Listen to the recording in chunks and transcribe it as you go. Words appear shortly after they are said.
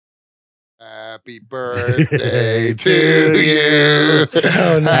Happy birthday to you.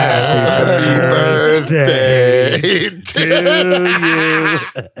 Oh, no. Happy birthday to you.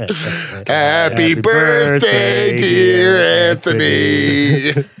 Happy birthday, dear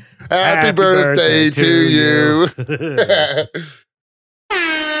Anthony. Happy birthday to you.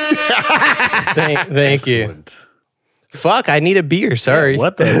 Thank you. Fuck, I need a beer. Sorry. Yeah,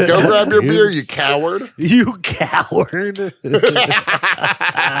 what the? Go grab your dude? beer, you coward. You coward.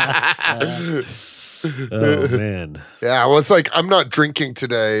 Oh, man. Yeah, I was like, I'm not drinking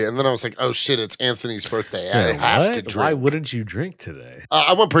today. And then I was like, oh shit, it's Anthony's birthday. I have What? to drink. Why wouldn't you drink today?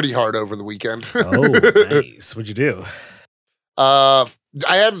 I went pretty hard over the weekend. Oh, nice. What'd you do? I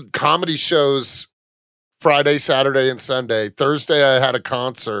had comedy shows Friday, Saturday, and Sunday. Thursday, I had a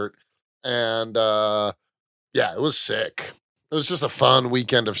concert. And yeah, it was sick. It was just a fun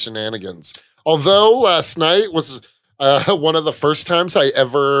weekend of shenanigans. Although last night was one of the first times I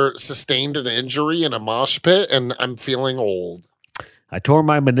ever sustained an injury in a mosh pit, and I'm feeling old. I tore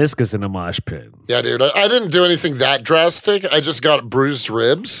my meniscus in a mosh pit. Yeah, dude. I didn't do anything that drastic. I just got bruised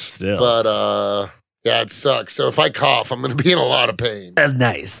ribs. Still. But yeah, it sucks. So if I cough, I'm going to be in a lot of pain.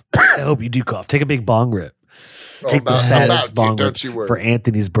 Nice. I hope you do cough. Take a big bong rip. Take the fattest bong rip don't you worry. for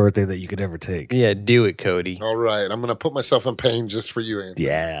Anthony's birthday that you could ever take. Yeah, do it, Cody. All right. I'm going to put myself in pain just for you, Anthony.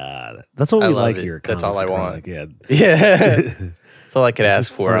 Yeah. That's what I we love like it. here. at That's all Comics I and want. Chronic. Yeah. Yeah. That's all I could This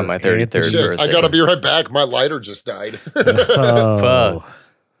ask is for on for my 33rd Anthony. Shit, birthday. I got to be right back. My lighter just died. Oh. Fuck.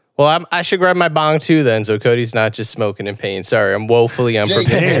 Well, I should grab my bong too then, so Cody's not just smoking in pain. Sorry, I'm woefully Jake,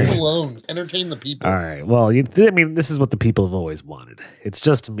 unprepared. leave alone. Entertain the people. All right. Well, I mean, this is what the people have always wanted. It's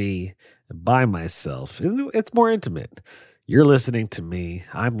just me by myself. It's more intimate. You're listening to me.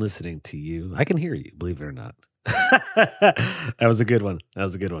 I'm listening to you. I can hear you, believe it or not. That was a good one.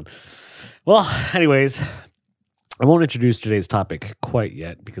 Well, anyways, I won't introduce today's topic quite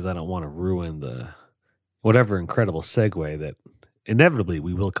yet because I don't want to ruin the whatever incredible segue that inevitably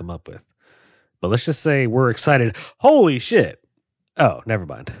we will come up with. But let's just say we're excited. Holy shit. Oh, never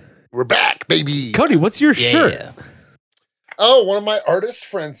mind. We're back, baby. Cody, what's your shirt? Yeah. Oh, one of my artist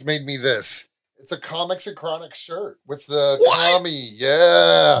friends made me this. It's a Comics and Chronic shirt with the Tommy.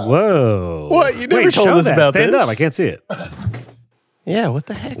 Yeah. Whoa. What? You never told show us that. about Stand this. up. I can't see it. Yeah, what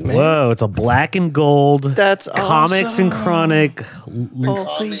the heck, man? Whoa, it's a black and gold That's Comics and awesome. Chronic Holy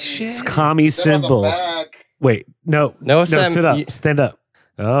Tommy. shit. commie Sit on the symbol. back. Wait, no, No, Sam, sit up, you- stand up.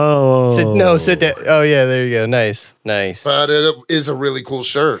 Oh, Sit down. Oh, yeah, there you go. Nice. But it is a really cool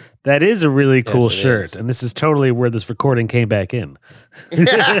shirt. That is a really cool it shirt, is. and this is totally where this recording came back in.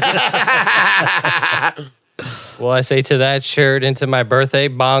 Well, I say to that shirt into my birthday,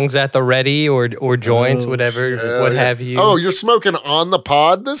 bongs at the ready or joints, Oh, whatever, Hell what yeah. have you. Oh, you're smoking on the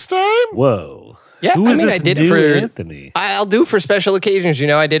pod this time? Whoa, Yeah, Who I is mean, this I did it new for Anthony? I'll do it for special occasions. You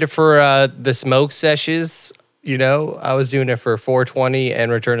know, I did it for the smoke sessions. You know, I was doing it for 420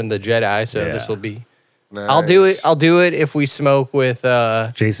 and Return of the Jedi. So Yeah. this will be. Nice. I'll do it. I'll do it if we smoke with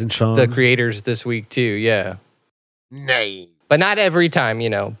Jason Sean. the creators this week too. Yeah, Nice. but not every time.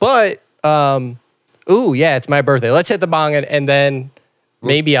 You know, but ooh, yeah, it's my birthday. Let's hit the bong and then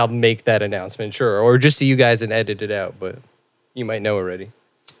maybe I'll make that announcement. Sure, or just to you guys and edit it out. But you might know already.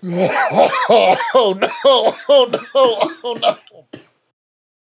 Oh no! Oh no! Oh no!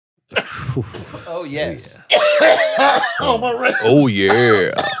 Oh yes. Oh my wrist! Oh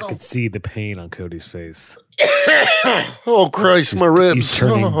yeah. I could see the pain on Cody's face. Oh Christ, my ribs! He's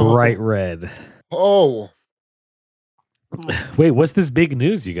turning bright red. Oh Wait, what's this big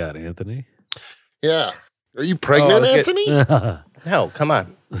news you got, Anthony? yeah. Are you pregnant, let's get- Anthony? No, come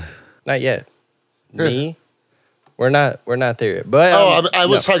on. Not yet. Me? We're not there yet. But Oh, I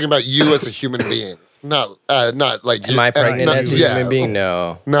was no. talking about you as a human being, not like Am I pregnant not, as a human being?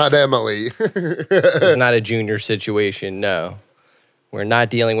 No. Not Emily. It's not a junior situation. No. We're not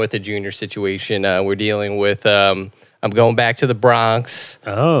dealing with a junior situation. We're dealing with I'm going back to the Bronx.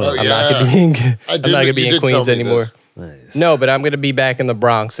 Oh, Oh, I'm yeah. not gonna be in, I'm did- not gonna you be in did tell Queens me anymore. this. nice. No, but I'm gonna be back in the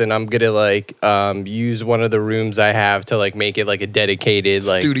Bronx, and I'm gonna like use one of the rooms I have to like make it like a dedicated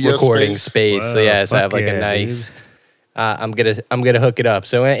like Studio recording space? space. So Wow, yeah, so I have fuck like a yeah, nice. I'm gonna hook it up.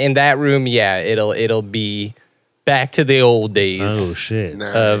 So in that room, yeah, it'll be back to the old days Oh shit.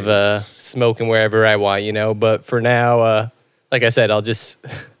 Nice. of smoking wherever I want, you know. But for now, like I said, I'll just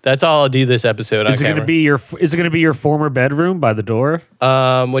that's all I'll do this episode. Is it on gonna be your? Is it gonna be your former bedroom by the door?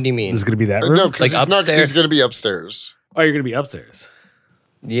 camera. What do you mean? Is it gonna be that room? No, because Like upstairs? he's going to be upstairs. Oh, you're gonna be upstairs.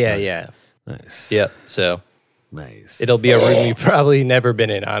 Yeah. Nice. Yep. So Nice. it'll be a room you've probably never been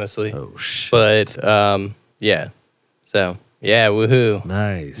in, honestly. Oh shit. But yeah. So Yeah, woohoo. You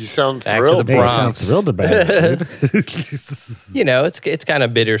Nice. sound Back to thrilled. the Hey, you Bronx. sound thrilled about it, dude. You know, it's kind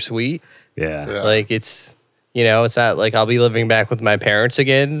of bittersweet. Yeah. Yeah. Like it's not like I'll be living back with my parents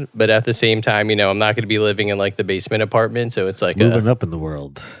again, but at the same time, I'm not going to be living in like the basement apartment. So it's like Moving up in the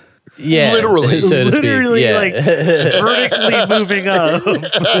world. yeah, Literally. so to speak. Literally, Yeah. like, vertically moving up.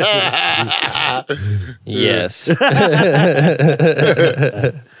 Yes.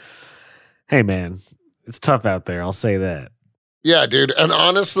 Hey, man, it's tough out there. I'll say that. Yeah, dude. And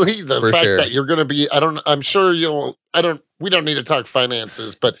honestly, the For fact sure. that you're going to be, we don't need to talk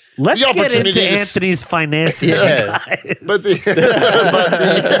finances, but Let's the get opportunity into to Anthony's finances, Yeah. guys. but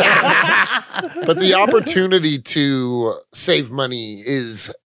but the opportunity to save money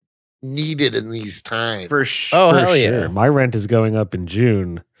is needed in these times. for sure. Oh, hell yeah. My rent is going up in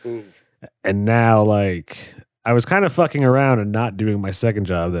June, and now, like, I was kind of fucking around and not doing my second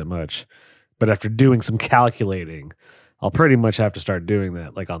job that much. But after doing some calculating, I'll pretty much have to start doing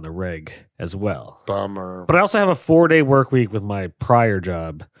that, like, on the reg as well. Bummer. But I also have a 4-day work week with my prior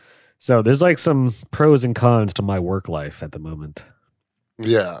job. So there's like some pros and cons to my work life at the moment.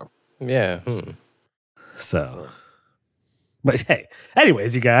 Yeah. Yeah. So, but hey,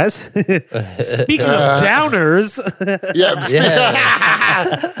 anyways, you guys, speaking of downers, Yeah.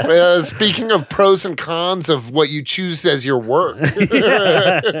 Yeah. Speaking of pros and cons of what you choose as your work.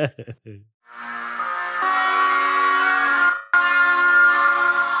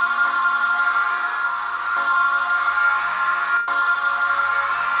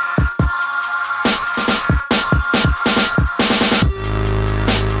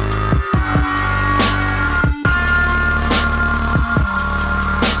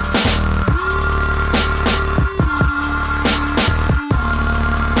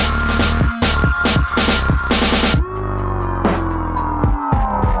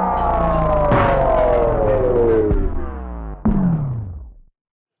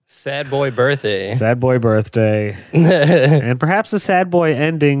 Sad boy birthday. sad boy birthday, and perhaps a sad boy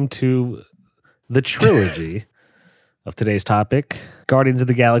ending to the trilogy of today's topic, Guardians of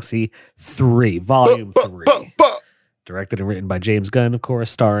the Galaxy 3, Volume 3. Directed and written by James Gunn, of course,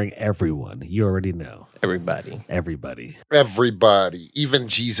 starring everyone. You already know. Everybody. Everybody. Everybody, even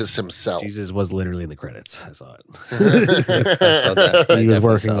Jesus himself. Jesus was literally in the credits. I saw it. I saw that. I He was definitely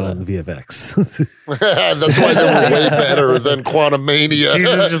working saw on that. VFX. That's why they were way better than Quantum Mania.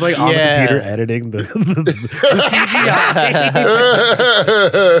 Jesus is just like on Yeah. the computer editing the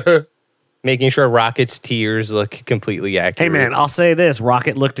CGI. Making sure Rocket's tears look completely Hey accurate. man, I'll say this: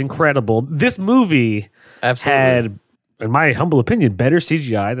 Rocket looked incredible. This movie Absolutely. had, in my humble opinion, better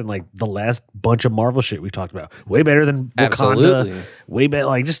CGI than like the last bunch of Marvel shit we talked about. Way better than Wakanda. Absolutely. Way better,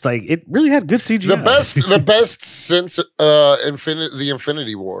 like just like it really had good CGI. the best since the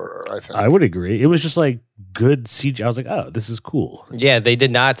Infinity War, I think. I would agree. It was just like good CGI. I was like, oh, this is cool. Yeah, they did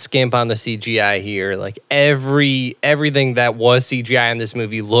not skimp on the CGI here. Like everything that was CGI in this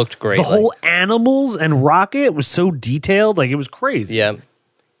movie looked great. The Like, whole animals and Rocket was so detailed, like it was crazy. yeah.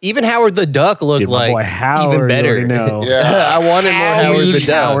 Even Howard the Duck looked Dude, my like boy Howard, even better. you already know. Yeah. I wanted more Howard the Huge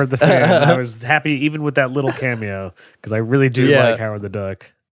Duck. Howard the fan. I was happy even with that little cameo because I really do Yeah. like Howard the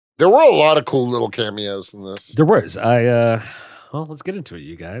Duck. There were a lot of cool little cameos in this. There was. Well, let's get into it,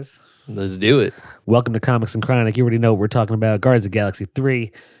 you guys. Let's do it. Welcome to Comics and Chronic. You already know what we're talking about. Guardians of the Galaxy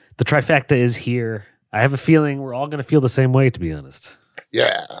 3. The trifecta is here. I have a feeling we're all going to feel the same way, to be honest.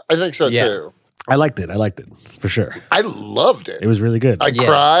 Yeah, I think so Yeah. too. I liked it for sure. I loved it. It was really good. I Yeah,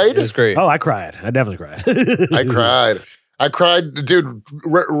 cried. It was great. Oh, I cried. I definitely cried. I cried. I cried, dude.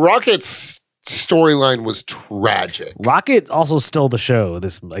 Rocket's storyline was tragic. Rocket also stole the show.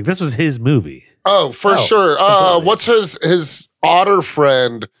 This was his movie. Oh, for sure. completely. What's his otter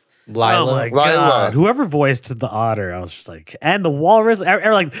friend? Lila. Oh my Lila. god! Whoever voiced the otter, I was just like, and the walrus.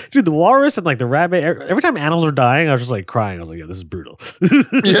 Like, dude, the walrus and like the rabbit. Every time animals are dying, I was just like crying. I was like, yeah, this is brutal.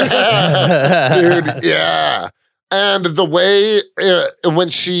 Yeah, dude. Yeah, and the way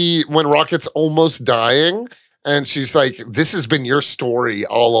when Rocket's almost dying, and she's like, "This has been your story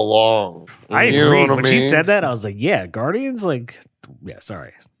all along." I You know agree. what I When she mean? said that, I was like, yeah, Guardians. Like, yeah,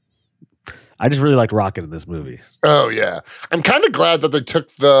 sorry. I just really liked Rocket in this movie. Oh yeah, I'm kind of glad that they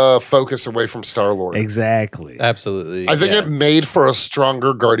took the focus away from Star-Lord. Exactly. Absolutely. I think yeah. it made for a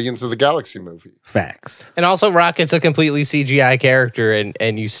stronger Guardians of the Galaxy movie. Facts. And also, Rocket's a completely CGI character,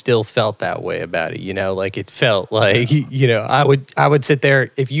 and you still felt that way about it. You know, like it felt like I would sit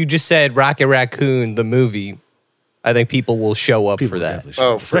there if you just said Rocket Raccoon the movie. I think people will show up People for that. definitely should.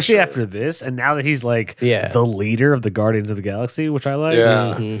 Oh, for especially sure. after this, and now that he's like Yeah. the leader of the Guardians of the Galaxy, which I like.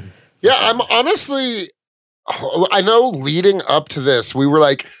 Yeah. Mhm. Yeah, I'm honestly, I know leading up to this, we were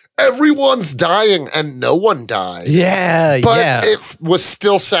like, everyone's dying and no one died. Yeah, But yeah. it was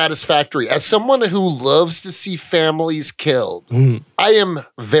still satisfactory. As someone who loves to see families killed, I am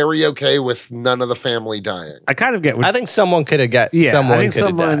very okay with none of the family dying. I kind of get what I think someone could have got. Yeah, someone I think could have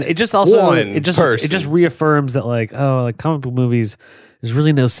someone. died. It just also One it just person. reaffirms that like comic book movies. There's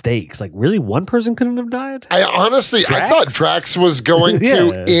really no stakes. Like really, one person couldn't have died. I honestly, I Drax? thought Drax was going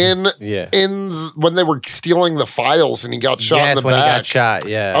to Yeah. in when they were stealing the files and he got shot in Yes, the when he back. got shot.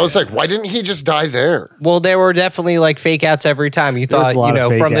 Yeah. I was like, why didn't he just die there? well, there were definitely like fake outs every time. You There was thought, a lot of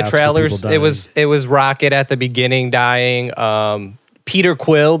fake from the outs for trailers, people it was Rocket at the beginning dying. Peter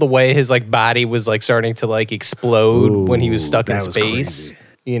Quill, the way his like body was like starting to like explode when he was Ooh, stuck in that was space. crazy.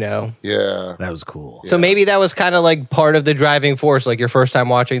 Yeah. That was cool. So maybe that was kind of like part of the driving force. Like your first time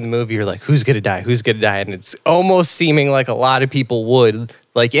watching the movie, you're like, who's gonna die? Who's gonna die? And it's almost seeming like a lot of people would,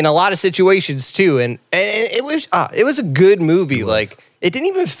 like in a lot of situations too. And it was a good movie. Like it didn't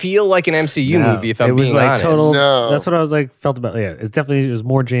even feel like an MCU No, movie, if I'm it was being like honest. total. No. That's what I was like felt about. Yeah, it was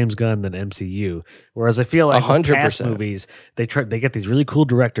more James Gunn than MCU. Whereas I feel like with past 100%. movies, they get these really cool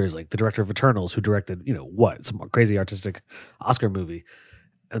directors, like the director of Eternals, who directed some crazy artistic Oscar movie.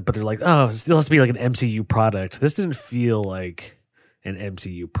 But they're like, oh, it still has to be like an MCU product. This didn't feel like an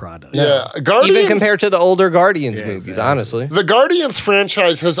MCU product. Yeah, Guardians, Even compared to the older Guardians Yeah, movies, exactly. honestly. the Guardians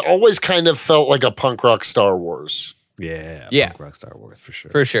franchise has always kind of felt like a punk rock Star Wars. Yeah, Yeah. punk rock Star Wars for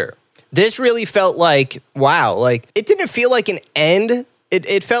sure. For sure. This really felt like, wow, like it didn't feel like an end.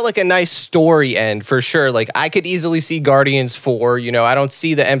 It felt like a nice story end for sure. Like I could easily see Guardians 4, I don't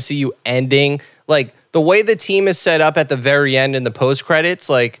see the MCU ending. Like the way the team is set up at the very end in the post credits,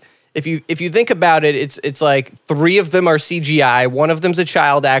 like if you think about it, it's like 3 of them are CGI, one of them's a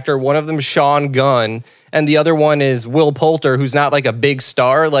child actor, one of them's Sean Gunn, and the other one is Will Poulter, who's not like a big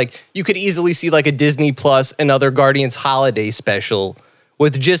star. Like you could easily see like a Disney Plus another Guardians holiday special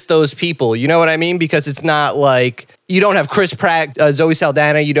with just those people. You know what I mean? Because it's not like you don't have Chris Pratt, Zoe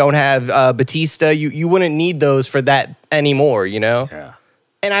Saldana, you don't have Batista. You wouldn't need those for that anymore, Yeah.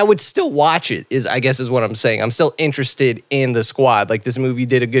 And I would still watch it, I guess is what I'm saying. I'm still interested in the squad. Like this movie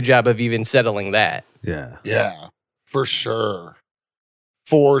did a good job of even settling that. Yeah. Yeah, for sure.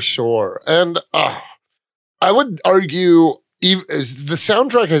 For sure. And I would argue the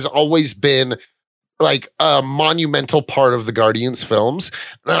soundtrack has always been like a monumental part of the Guardians films.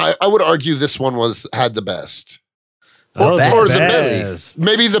 And I would argue this one had the best. Or the best.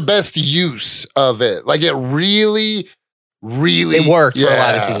 Maybe the best use of it. Like it really It worked for a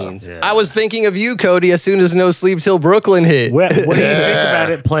lot of yeah. scenes. Yeah. I was thinking of you, Cody, as soon as No Sleep Till Brooklyn hit. What do you think Yeah.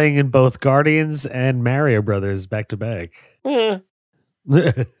 about it playing in both Guardians and Mario Brothers back to back? Eh,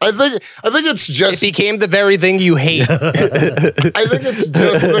 I think it's It just became the very thing you hate. I think it's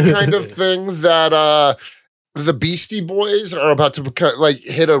just the kind of thing that the Beastie Boys are about to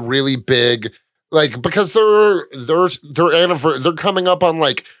hit a really big because they're coming up on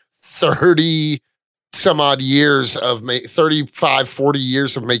like 30 some odd years of 35 40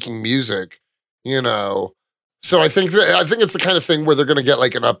 years of making music, so I think it's the kind of thing where they're going to get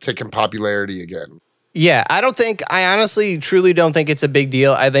like an uptick in popularity again. Yeah, I honestly truly don't think it's a big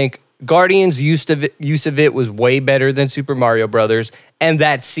deal. I think Guardians' use of it was way better than Super Mario Brothers, and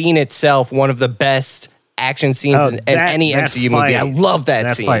that scene itself, one of the best action scenes in any MCU movie. I love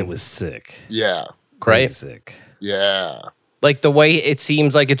that scene. That fight was sick. Yeah. Crazy Right? sick. Yeah. Like the way it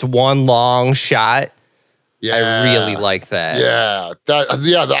seems like it's one long shot. Yeah. I really like that. Yeah.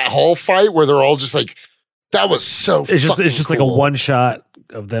 That whole fight where they're all just like, that was so It's just like a cool. one shot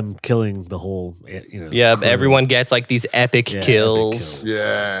of them killing the whole. Yeah, crew. everyone gets like these epic Yeah, epic kills.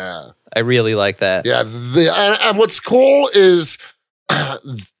 kills. I really like that. Yeah. And what's cool is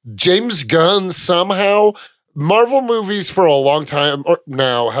James Gunn somehow, Marvel movies for a long time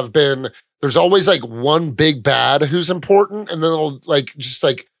now have been, there's always like one big bad who's important, and then they'll just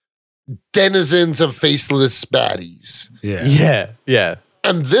denizens of faceless baddies. Yeah.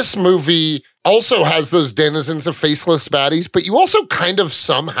 And this movie also has those denizens of faceless baddies, but you also kind of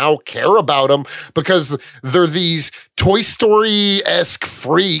somehow care about them because they're these Toy Story-esque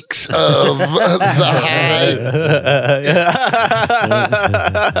freaks of the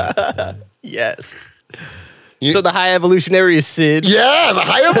high. Yes. You- So the High Evolutionary is Sid. Yeah, the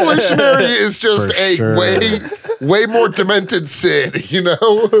High Evolutionary is just For a sure. way more demented Sid,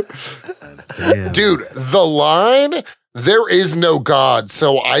 Damn. Dude, the line, there is no God,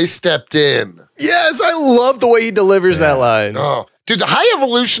 so I stepped in. Yes, I love the way he delivers that line. Oh, dude, the High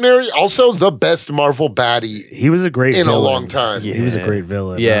Evolutionary, also the best Marvel baddie He was a great in a villain. long time. Yeah. He was a great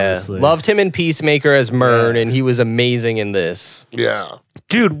villain. Yeah, honestly. loved him in Peacemaker as Myrn, and he was amazing in this. Yeah.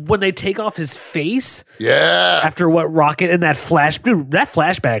 Dude, when they take off his face Yeah. after what Rocket and that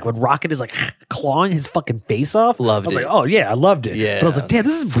flashback when Rocket is like clawing his fucking face off. Loved I was it. like, oh yeah, I loved it. Yeah. But I was like, damn,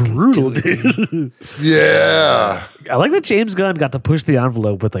 this is brutal, dude. Yeah. I like that James Gunn got to push the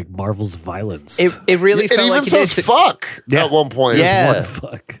envelope with like Marvel's violence. It really It felt even like says fuck Yeah. at one point. Yeah. What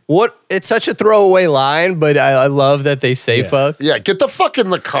fuck? what it's such a throwaway line, but I love that they say Yeah. fuck. Yeah, get the fuck in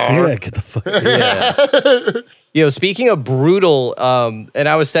the car. Yeah, get the fuck. Yeah. Yo, speaking of brutal, and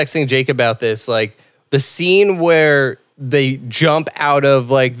I was texting Jake about this, like the scene where they jump out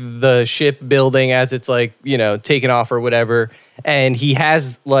of like the ship building as it's like, you know, taking off or whatever, and he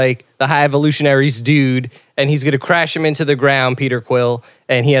has like the High Evolutionaries dude, and he's gonna crash him into the ground, Peter Quill,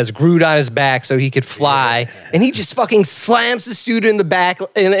 and he has Groot on his back so he could fly, and he just fucking slams this dude in the back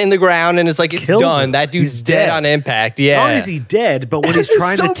in the ground, and it's like it's Kills done. him. That dude's He's dead dead. on impact. Not Yeah. only is he dead, but when he's It's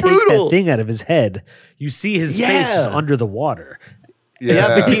trying so to take brutal. that thing out of his head, you see his face is Yeah. under the water.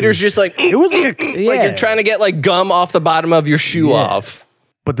 Yeah, but Peter's just like It was like like you're trying to get like gum off the bottom of your shoe Yeah. off.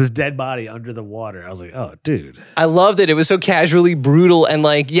 but this dead body under the water. I was like, oh, dude. I loved it. It was so casually brutal and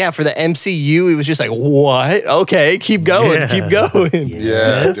like, yeah, for the MCU, it was just like, what? Okay, keep going, Yeah. keep going. Yeah,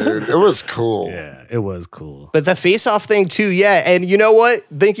 Yes. dude. It was cool. Yeah, it was cool. But the face-off thing too, yeah. And you know what?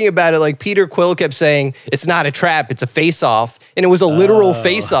 Thinking about it, like Peter Quill kept saying, it's not a trap, it's a face-off. And it was a literal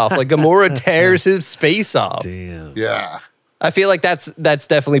face-off. Like Gamora tears his face off. Damn. Yeah. I feel like that's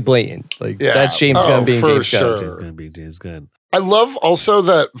definitely blatant. Like Yeah. that's James Oh, Gunn being for James sure. Gunn. James Gunn be James Gunn. I love also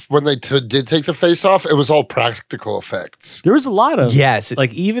that when they did take the face off, it was all practical effects. There was a lot of Yes.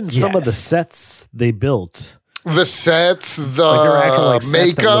 like even some of the Yes. sets they built, The sets, the like there were actual like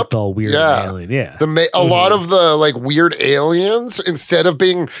sets that makeup, looked all weird yeah. and alien. Yeah, A lot of the like weird aliens, instead of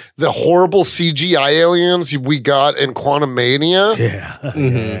being the horrible CGI aliens we got in Quantum Mania, yeah,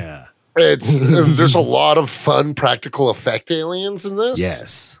 yeah. it's there's a lot of fun practical effect aliens in this.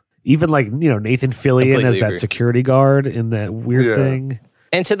 Yes. Even like, Nathan Fillion Completely as that agree. security guard in that weird Yeah. thing.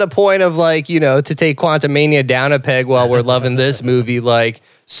 And to the point of like, to take Quantum Mania down a peg while we're loving this movie, like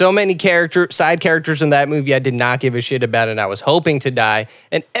so many side characters in that movie I did not give a shit about and I was hoping to die.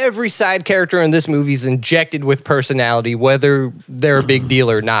 And every side character in this movie is injected with personality, whether they're a big deal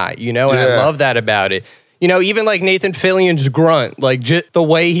or not, and I Yeah. love that about it. Even like Nathan Fillion's grunt, like the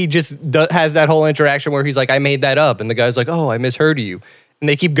way he just has that whole interaction where he's like, I made that up. And the guy's like, oh, I misheard you. And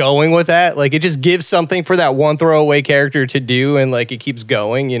they keep going with that. Like, it just gives something for that one throwaway character to do, and like it keeps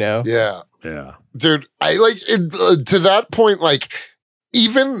going, Yeah. Yeah. Dude, I like it, to that point, like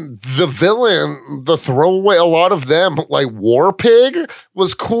even the villain, the throwaway, a lot of them, like War Pig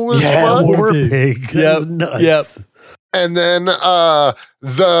was cool as Yeah, fuck. War Pig. That was nuts. Yep. And then the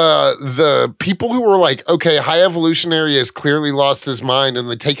people who were like, okay, High Evolutionary has clearly lost his mind, and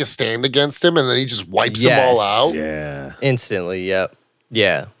they take a stand against him, and then he just wipes them all Yes. out. Yeah. Instantly, yep.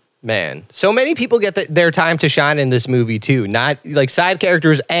 Yeah. Man. So many people get their time to shine in this movie too. Not like side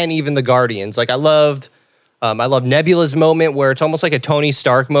characters and even the Guardians. Like I loved Nebula's moment where it's almost like a Tony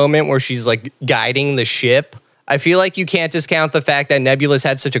Stark moment where she's like guiding the ship. I feel like you can't discount the fact that Nebula's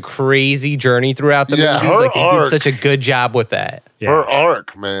had such a crazy journey throughout the Yeah, movies. her Like they did arc. such a good job with that. Yeah. Her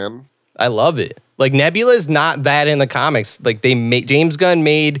arc, man. I love it. Like Nebula's not that in the comics. Like James Gunn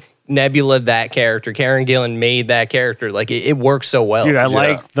made Nebula that character. Karen Gillan made that character. Like it works so well. Dude, I Yeah.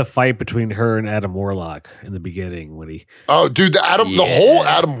 like the fight between her and Adam Warlock in the beginning when he Oh, dude, the whole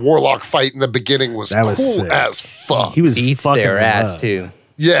Adam Warlock fight in the beginning was That cool was sick. as fuck. he was beats fucking their them ass up. too.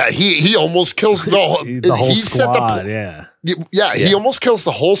 Yeah, he almost kills the whole The whole set squad. Yeah. Yeah, he almost kills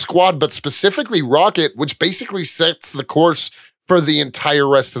the whole squad, but specifically Rocket, which basically sets the course for the entire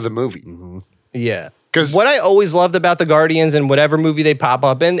rest of the movie. Mm-hmm. Yeah. 'Cause- What I always loved about the Guardians and whatever movie they pop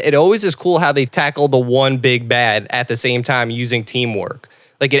up in, it always is cool how they tackle the one big bad at the same time using teamwork.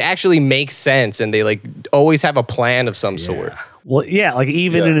 Like it actually makes sense and they like always have a plan of some sort. Well, yeah, like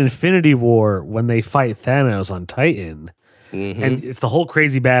even Yeah. in Infinity War when they fight Thanos on Titan, Mm-hmm. and it's the whole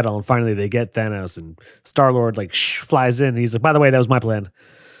crazy battle, and finally they get Thanos, and Star Lord like flies in, and he's like, "By the way, that was my plan."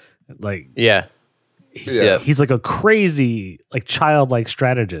 Like, Yeah. Yeah. he's like a crazy, like childlike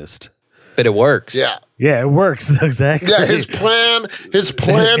strategist. But it works. Yeah. Yeah, it works exactly. Yeah, his plan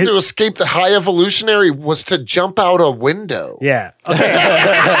to escape the High Evolutionary was to jump out a window. Yeah. Okay.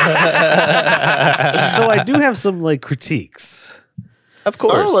 So I do have some like critiques. Of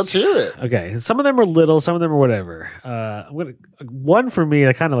course. Oh, let's hear it. Okay, some of them are little, some of them are whatever. One for me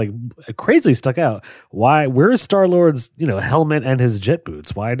that kind of like crazily stuck out. Where is Star Lord's helmet and his jet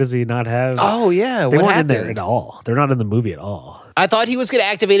boots? Why does he not have? Oh yeah. they What weren't in there happened? at all. They're not in the movie at all. I thought he was gonna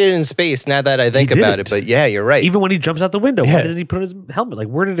activate it in space now that I think He about it. didn't. But yeah, you're right. Even when he jumps out the window, Yeah. why didn't he put his helmet? Like,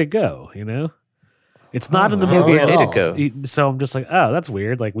 where did it go? It's not in the yeah, movie where at did all. it go? So I'm just like, oh, that's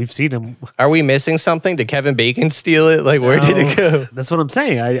weird. Like we've seen him. Are we missing something? Did Kevin Bacon steal it? Like, where did it go? That's what I'm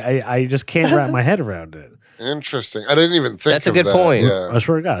saying. I just can't wrap my head around it. Interesting. I didn't even think That's a of good that. point. Yeah. I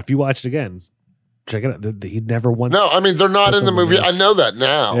swear to God, if you watch it again, check it out. He never once. No, I mean they're not Put in the something movie. else. I know that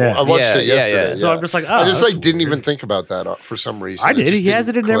now. Yeah. I watched it Yeah, yeah, yesterday. yeah. So I'm just like, oh, I just that's like didn't weird. even think about that for some reason. I It did. just He has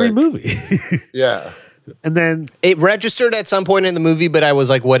it didn't in every click. movie. Yeah. And then It registered at some point in the movie, but I was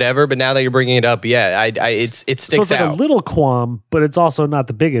like, whatever. But now that you're bringing it up, yeah, it so sticks it's like out. a little qualm, but it's also not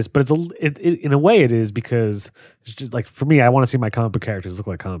the biggest. But it in a way it is because it's just, like for me, I want to see my comic book characters look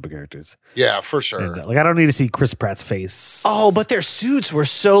like comic book characters. Yeah, for sure. And, like I don't need to see Chris Pratt's face. Oh, but their suits were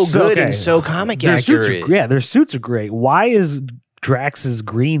so good okay. and so comic Their suits accurate. are, yeah, their suits are great. Why is Drax's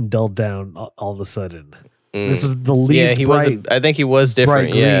green dulled down all of a sudden? This was the least Yeah, he bright, was. I think he was bright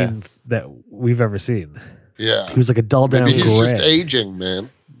different. Yeah. green that we've ever seen. Yeah. He was like a dull down Maybe he's gray. just aging, man.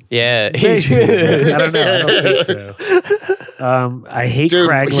 Yeah. Maybe. I don't know. I don't think so. I hate Dude,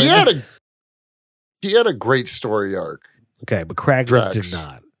 Kraglin. he had a great story arc. Okay, but Kraglin Drax. did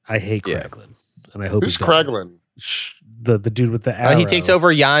not. I hate Yeah. Kraglin, and I hope Who's he doesn't. Kraglin? The dude with the arrow. He takes over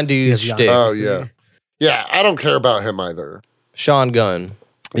Yondu's Yes, shtick. Oh, yeah. Yeah, I don't care about him either. Sean Gunn.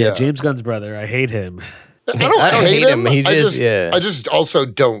 Yeah, James Gunn's brother. I hate him. I don't hate him. He I just- yeah. I just also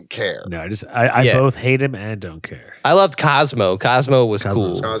don't care. No, I Yeah. both hate him and don't care. I loved Cosmo. Cosmo was Cosmo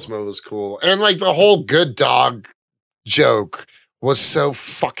cool. was Cosmo was cool. And like the whole good dog joke was so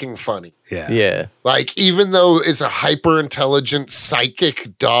fucking funny. Yeah. Yeah. Like, even though it's a hyper intelligent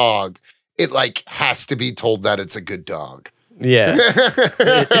psychic dog, it like has to be told that it's a good dog. Yeah.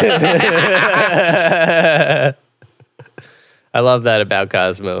 I love that about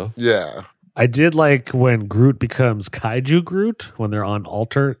Cosmo. Yeah. I did like when Groot becomes Kaiju Groot when they're on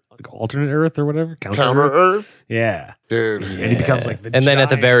alternate Earth or whatever. Counter Earth? Yeah. Dude. And he becomes like the And then at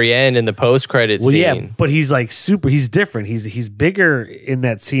the giant- very end in the post-credit Well, scene. yeah, but he's like super. He's different. He's bigger in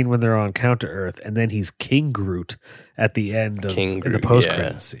that scene when they're on Counter Earth, and then he's King Groot at the end of King in the Groot, post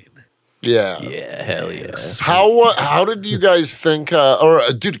credit yeah. scene. Yeah. Yeah, hell yeah. How did you guys think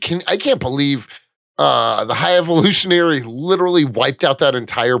dude, I can't believe the High Evolutionary literally wiped out that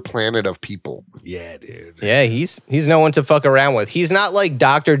entire planet of people. Yeah, dude. Yeah, he's no one to fuck around with. He's not like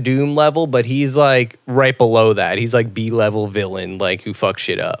Doctor Doom level, but he's like right below that. He's like B-level villain, like who fucks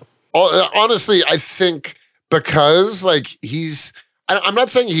shit up. Honestly, I think because like I'm not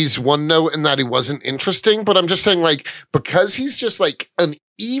saying he's one note and that he wasn't interesting, but I'm just saying like because he's just like an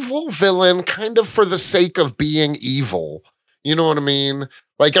evil villain kind of for the sake of being evil. You know what I mean?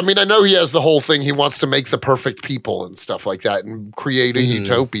 Like, I mean, I know he has the whole thing. He wants to make the perfect people and stuff like that and create a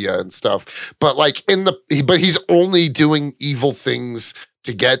utopia and stuff. But like but he's only doing evil things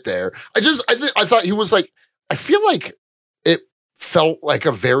to get there. I thought he was like, I feel like it felt like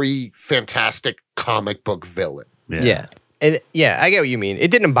a very fantastic comic book villain. Yeah. And yeah, I get what you mean.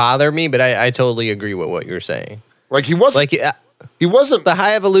 It didn't bother me, but I totally agree with what you're saying. Like he wasn't, Like he wasn't, the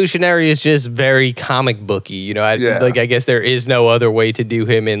High Evolutionary is just very comic booky, you know. I guess there is no other way to do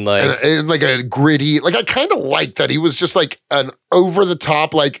him in like and like a gritty, like I kind of liked that he was just like an over the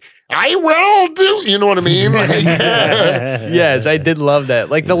top, like I will do, you know what I mean? Like, yes, I did love that.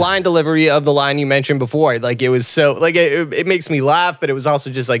 Like the line delivery of the line you mentioned before, like it was so like it makes me laugh, but it was also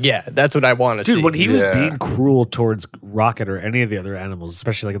just like, yeah, that's what I want to see. Dude, when he was Yeah. being cruel towards Rocket or any of the other animals,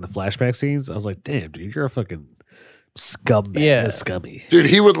 especially like in the flashback scenes, I was like, damn, dude, you're a fucking scumbag. Yeah. Scummy. dude,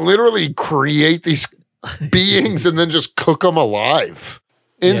 he would literally create these beings and then just cook them alive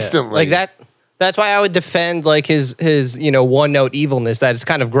instantly. Like that. That's why I would defend like his one note evilness. That it's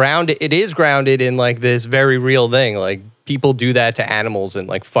kind of grounded. It is grounded in like this very real thing. Like people do that to animals and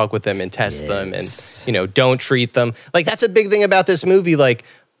like fuck with them and test them and don't treat them. Like that's a big thing about this movie. Like,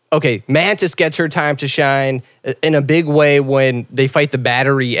 okay, Mantis gets her time to shine in a big way when they fight the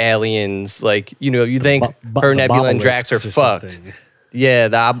battery aliens. Like you think her, Nebula, and Drax are fucked. Yeah,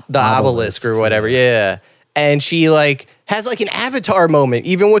 the obelisk or whatever. Yeah. And she like has like an Avatar moment,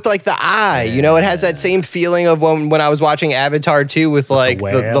 even with like the eye. You know, it has that same feeling of when I was watching Avatar 2 with like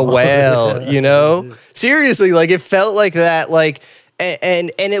the whale, you know? Seriously, like it felt like that, like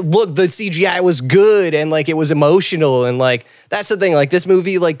and it looked, the CGI was good and like it was emotional and like that's the thing. Like this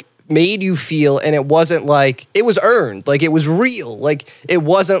movie like made you feel, and it wasn't like it was earned, like it was real, like it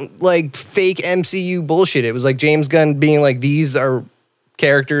wasn't like fake MCU bullshit. It was like James Gunn being like, these are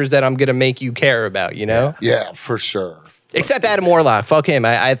characters that I'm gonna make you care about, you know? yeah, for sure. Except Adam Warlock, fuck him.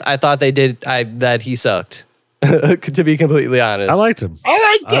 I thought they did that he sucked. To be completely honest, I liked him.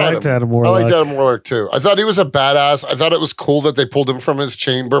 I liked Adam Warlock. I liked Adam Warlock too. I thought he was a badass. I thought it was cool that they pulled him from his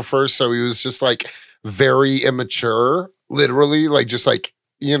chamber first, so he was just like very immature, literally, like just like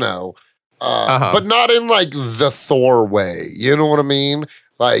but not in like the Thor way. You know what I mean?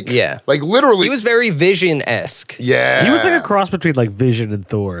 Like, Yeah. like literally. He was very Vision-esque. yeah. He was like a cross between like Vision and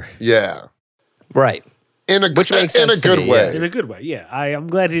Thor. yeah. Right. Which makes in a sense to good me, way. In a good way, yeah. I'm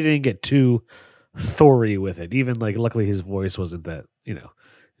glad he didn't get too Thory with it. Even like, luckily his voice wasn't that, it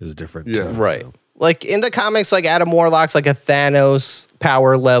was different. Yeah. too, Right. so. Like in the comics, like Adam Warlock's like a Thanos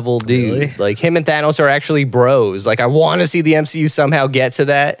power level dude. Really? Like him and Thanos are actually bros. Like I want to see the MCU somehow get to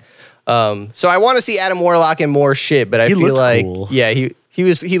that. So I want to see Adam Warlock in more shit, but I He feel looked like cool.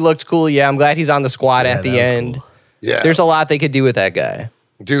 he looked cool. Yeah, I'm glad he's on the squad Yeah, at the that was end. cool. Yeah. There's a lot they could do with that guy.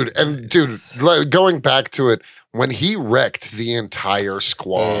 Dude, like, going back to it, when he wrecked the entire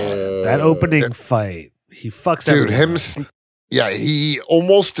squad, That opening fight, he fucks dude, everyone him, up. he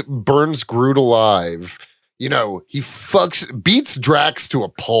almost burns Groot alive. He beats Drax to a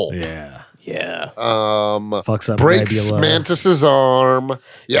pulp. Yeah. Yeah. Fucks up Breaks Nebula. Mantis's arm.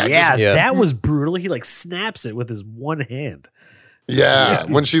 Yeah, Yeah, Yeah. that was brutal. He like snaps it with his one hand. yeah.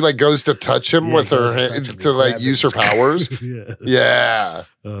 When she like goes to touch him Yeah, with her goes to hand touch him, to he like grabs use it. her powers. Yeah. Yeah.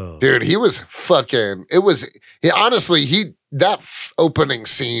 Oh. Dude, he was fucking. Honestly, that opening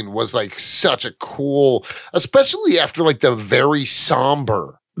scene was like such a cool, especially after like the very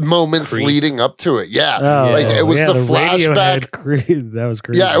somber moments Creep. leading up to it. Yeah. Oh, Like it was yeah, the Radiohead flashback. that was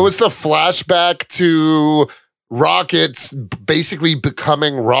crazy. Yeah, it was the flashback to Rocket's basically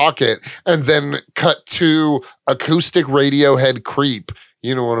becoming Rocket and then cut to acoustic Radiohead Creep.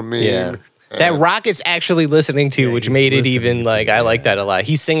 You know what I mean? Yeah. That Rocket's actually listening to, Yeah, which he's made it listening even to like it, I like yeah. that a lot.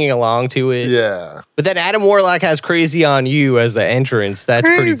 He's singing along to it. Yeah. But then Adam Warlock has "Crazy on You" as the entrance. That's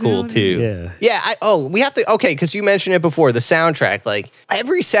pretty Crazy cool on too. you. Yeah. Yeah. We have to. Okay, because you mentioned it before. The soundtrack, like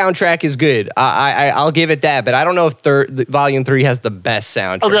every soundtrack is good. I'll give it that. But I don't know if Volume 3 has the best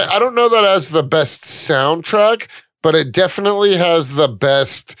soundtrack. Okay, I don't know that as the best soundtrack, but it definitely has the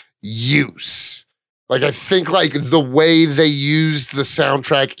best use. Like I think like the way they used the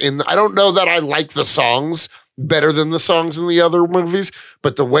soundtrack I don't know that I like the songs better than the songs in the other movies,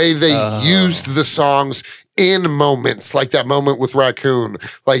 but the way they used the songs in moments, like that moment with Raccoon,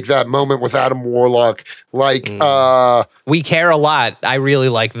 like that moment with Adam Warlock, like We Care a Lot. I really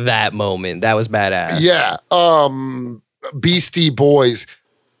like that moment. That was badass. yeah, Beastie Boys.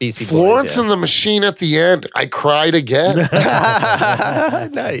 Beastie Boys, Florence yeah. and the Machine at the end. I cried again.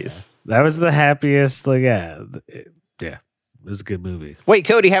 Nice. That was the happiest. Like, yeah. It was a good movie. Wait,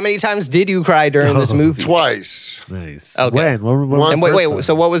 Cody, how many times did you cry during this movie? Twice. Nice. Okay. When? When One- And was the wait, first time?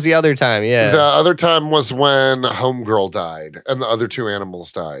 so what was the other time? Yeah. The other time was when Homegirl died and the other two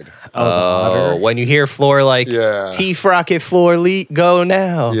animals died. Oh, the otter? when you hear Floor like Yeah. Teeth Rocket Floor go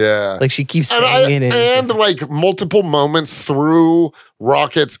now. Yeah. Like she keeps And, saying it. and like multiple moments through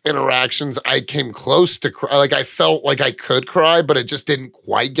Rocket's interactions, I came close to cry. Like I felt like I could cry, but it just didn't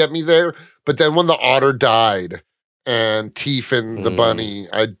quite get me there. But then when the otter died and Teef and the bunny,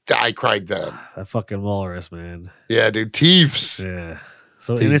 I cried then. That fucking walrus, man. Yeah, dude, Teefs. Yeah.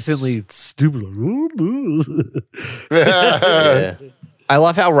 So Dude. innocently stupid. Yeah. I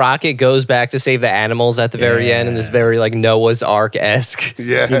love how Rocket goes back to save the animals at the very end in this very like Noah's Ark-esque,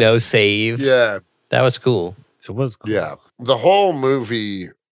 Yeah. save. Yeah. That was cool. It was cool. Yeah. The whole movie,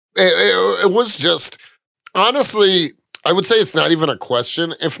 it was just, honestly, I would say it's not even a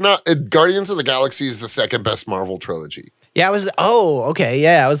question. If not, Guardians of the Galaxy is the second best Marvel trilogy. Yeah, I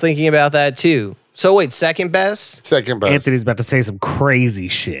was thinking about that too. So wait, second best? Second best. Anthony's about to say some crazy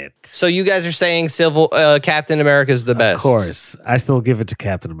shit. So you guys are saying Captain America is the best? Of course. I still give it to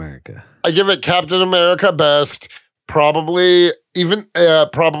Captain America. I give it Captain America best, probably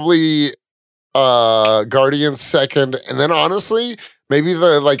Guardians second, and then honestly, maybe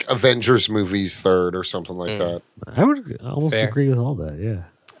the like Avengers movies third or something like that. I would almost Fair. agree with all that, yeah.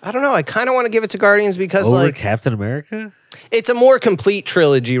 I don't know. I kind of want to give it to Guardians because Over like Captain America? it's a more complete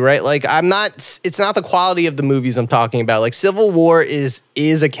trilogy, right? Like it's not the quality of the movies I'm talking about. Like Civil War is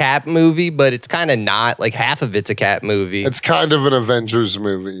a Cap movie, but it's kind of not. Like half of it's a Cap movie. It's kind of an Avengers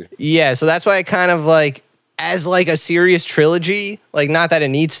movie. Yeah, so that's why I kind of like as like a serious trilogy, like not that it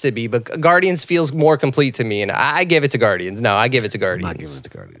needs to be, but Guardians feels more complete to me, and I give it to Guardians. No, I give it to I'm not Guardians. giving it to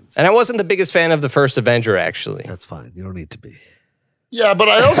Guardians. And I wasn't the biggest fan of the first Avenger, actually. That's fine. You don't need to be. Yeah, but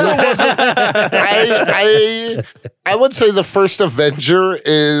I also wasn't. I would say the first Avenger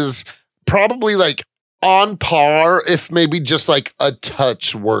is probably like on par, if maybe just like a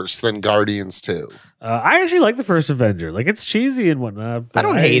touch worse than Guardians 2. I actually like the first Avenger. Like, it's cheesy and whatnot. but I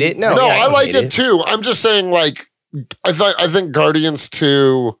don't hate it. No, No, yeah, I don't like hate it too. I'm just saying, like, I think Guardians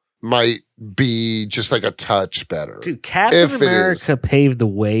 2 might be just like a touch better. Dude, Captain If it America paved the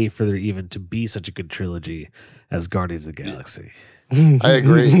way for there even to be such a good trilogy as Guardians of the Galaxy. I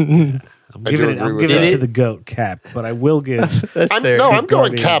agree. I'm I do giving agree with it that. to the GOAT Cap, but I will give. That's fair. I'm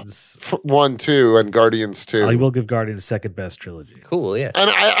going Cap Guardians. 1, 2, and Guardians 2. I will give Guardians second best trilogy. Cool. Yeah. And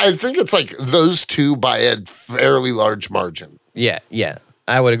I think it's like those two by a fairly large margin. Yeah. Yeah.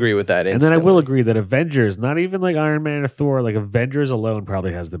 I would agree with that. And then I instantly. will agree that Avengers, not even like Iron Man or Thor, like Avengers alone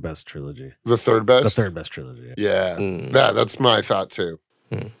probably has the best trilogy. The third best? The third best trilogy. Yeah. Mm. That's my thought too.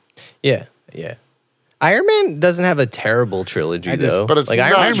 Yeah. Yeah. Iron Man doesn't have a terrible trilogy I just- though. But it's like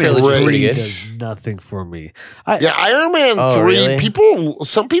not Iron Man trilogy is great. pretty good. does nothing for me. Yeah, Iron Man Oh, 3, really?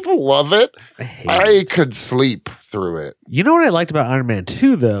 some people love it. I hate I it. could sleep through it. You know what I liked about Iron Man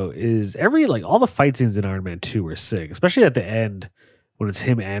 2 though is all the fight scenes in Iron Man 2 were sick, especially at the end when it's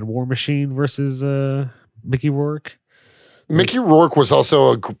him and War Machine versus Mickey Rourke. Mickey Rourke was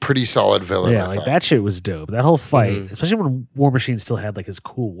also a pretty solid villain. Yeah, I like thought. that shit was dope. That whole fight, Mhm. especially when War Machine still had like his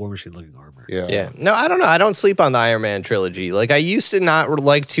cool War Machine looking armor. Yeah. Yeah. No, I don't know. I don't sleep on the Iron Man trilogy. Like I used to not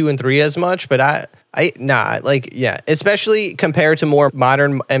like 2 and 3 as much, but especially compared to more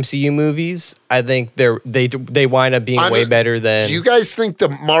modern MCU movies, I think they wind up being way better than. Do you guys think that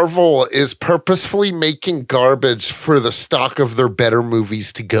Marvel is purposefully making garbage for the stock of their better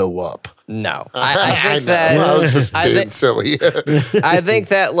movies to go up? No, I think know. that I was just I being think- silly. I think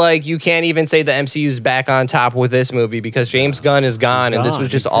that like you can't even say the MCU's back on top with this movie because James Gunn is gone, and this was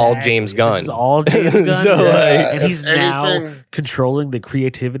just all Exactly. James Gunn. This is all James Gunn. So, Yeah. like, and he's if now anything- controlling the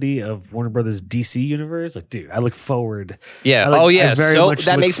creativity of Warner Brothers DC universe. Like, dude, I look forward. Yeah. I very So much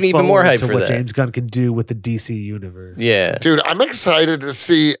that look makes me even more forward hyped to for what that. James Gunn can do with the DC universe. Yeah. Dude, I'm excited to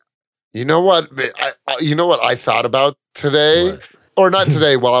see. You know what? You know what I thought about today, What? or not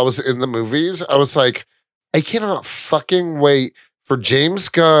today? While I was in the movies, I was like, I cannot fucking wait for James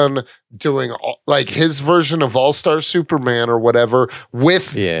Gunn doing like his version of All Star Superman or whatever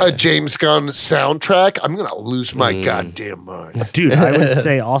with Yeah. a James Gunn soundtrack. I'm gonna lose my Mm. goddamn mind. Dude, I would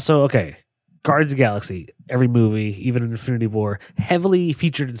say also, okay, Guardians of the Galaxy, every movie, even Infinity War, heavily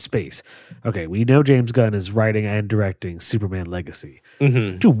featured in space. Okay, we know James Gunn is writing and directing Superman Legacy.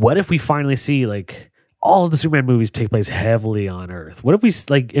 Mhm. Dude, what if we finally see like all of the Superman movies take place heavily on Earth? What if we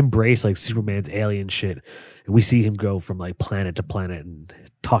like embrace like Superman's alien shit and we see him go from like planet to planet and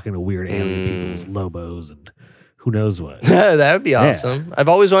talking to weird alien people's Lobos and who knows what? That would be awesome. I've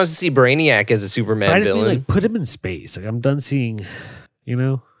always wanted to see Brainiac as a Superman But I just mean villain. like put him in space. Like I'm done seeing, you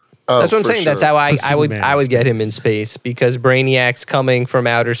know. Oh, That's what I'm for saying. That's sure. how I would Superman in get him in space. space because Brainiac's coming from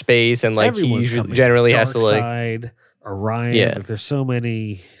outer space and like he Everyone's usually coming. generally has to like Darkseid, Orion. Yeah. Like there's so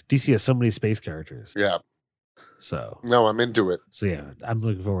many. DC has so many space characters. Yeah, So no, I'm into it. yeah, I'm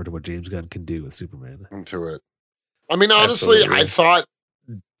looking forward to what James Gunn can do with Superman. Into it. I mean, honestly, Absolutely. I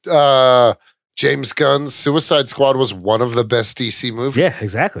thought James Gunn's Suicide Squad was one of the best DC movies. Yeah,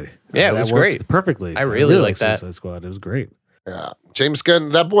 exactly. Yeah, it That was worked great. perfectly. I really like Oh, liked that. Suicide Squad. It was great. Yeah. James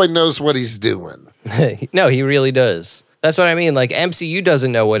Gunn, that boy knows what he's doing. no, he really does. That's what I mean. Like MCU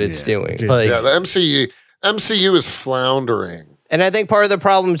doesn't know what it's Yeah, doing. James Like, Yeah, the MCU is floundering. and I think part of the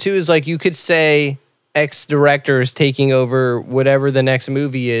problem too is like you could say X directors taking over whatever the next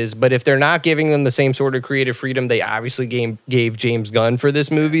movie is, but if they're not giving them the same sort of creative freedom they obviously gave James Gunn for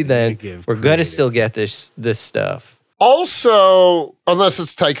this movie, then give we're gonna creative. still get this stuff. Also, unless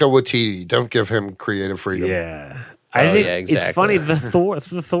it's Taika Waititi, don't give him creative freedom. Yeah. Oh, I think yeah, it's exactly. funny.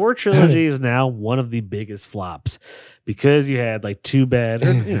 The Thor trilogy is now one of the biggest flops because you had like two bad,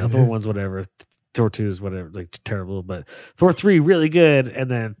 or, you know, Thor 1's whatever, Thor 2's whatever, like terrible, but Thor 3 really good, and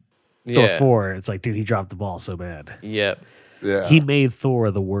then Thor Yeah. 4, it's like, dude, he dropped the ball so bad. Yep. Yeah. He made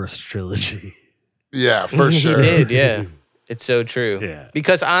Thor the worst trilogy. Yeah, for sure. He did, yeah. It's so true. Yeah.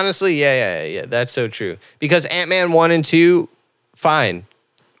 Because honestly, yeah, that's so true. Because Ant-Man 1 and 2, fine.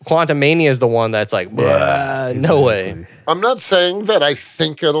 Quantumania is the one that's like, "Bruh, no way. Exactly. I'm not saying that I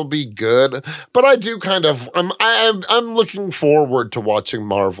think it'll be good, but I do kind of. I'm looking forward to watching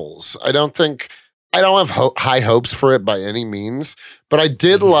Marvels. I don't have high hopes for it by any means, but I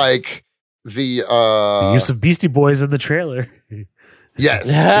did like the The use of Beastie Boys in the trailer. yes,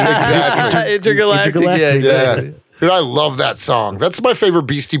 exactly. Intergalactic. Yeah, Intergalactic, exactly. Dude, I love that song. That's my favorite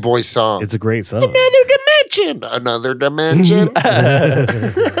Beastie Boys song. It's a great song. Another dimension.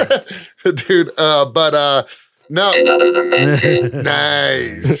 Dude, no.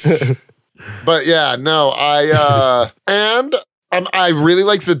 Nice. But yeah, no, I really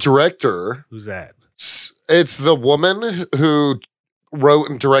like the director. Who's that? It's the woman who wrote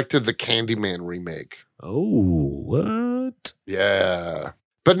and directed the Candyman remake. Oh, what? Yeah.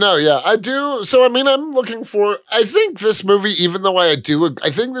 But no, yeah, I do. So, I mean, I think this movie, even though I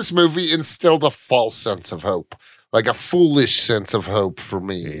think this movie instilled a false sense of hope, like a foolish sense of hope for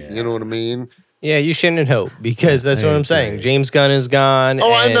me. Yeah. You know what I mean? Yeah, you shouldn't hope because that's I what I'm saying. agree. James Gunn is gone.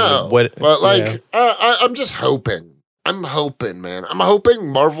 Oh, I and know. What, But like, you know. I'm just hoping. I'm hoping, man. I'm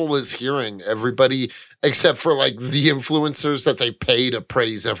hoping Marvel is hearing everybody except for like the influencers that they pay to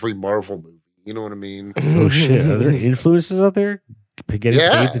praise every Marvel movie. You know what I mean? Oh shit! Are there influencers out there getting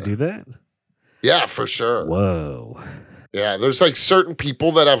Yeah. paid to do that? Yeah, for sure. Whoa! Yeah, there's like certain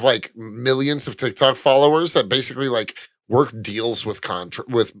people that have like millions of TikTok followers that basically like work deals with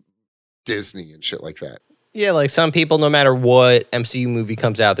with Disney and shit like that. Yeah, like some people, no matter what MCU movie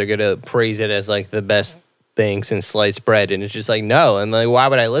comes out, they're gonna praise it as like the best thing since sliced bread, and it's just like no. And like, why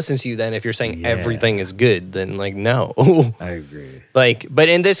would I listen to you then if you're saying Yeah. everything is good? Then like no. I agree. Like, but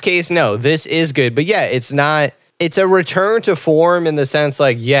in this case, no, this is good. But yeah, it's not. It's a return to form in the sense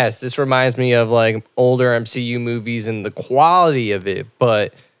like yes, this reminds me of like older MCU movies and the quality of it,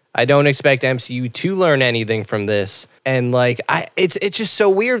 but I don't expect MCU to learn anything from this. And like it's just so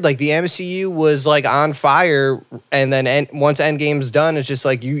weird. Like the MCU was like on fire, and then once Endgame's done, it's just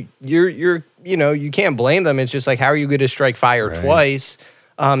like you're you can't blame them. It's just like how are you going to strike fire Right. twice?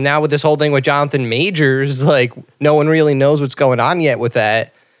 Now with this whole thing with Jonathan Majors, like no one really knows what's going on yet with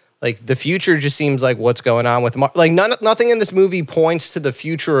that. Like the future just seems like what's going on with like nothing in this movie points to the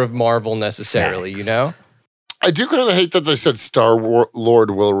future of Marvel necessarily. Facts. You know. I do kind of hate that they said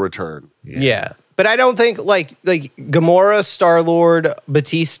Star-Lord will return. Yeah. But I don't think like Gamora, Star-Lord,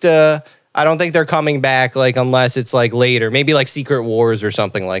 Batista, I don't think they're coming back like unless it's like later, maybe like Secret Wars or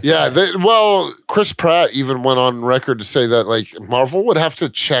something like Yeah, that. well, Chris Pratt even went on record to say that like Marvel would have to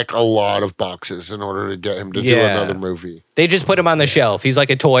check a lot of boxes in order to get him to do Yeah. another movie. They just put him on the shelf. He's like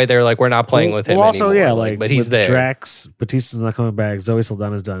a toy. They're like, we're not playing with him Well, also, anymore. yeah, like but he's with there. Drax, Batista's not coming back. Zoe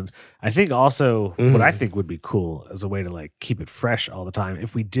Saldana's done. I think also what I think would be cool as a way to like keep it fresh all the time,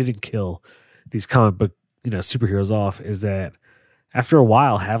 if we didn't kill these comic book superheroes off, is that after a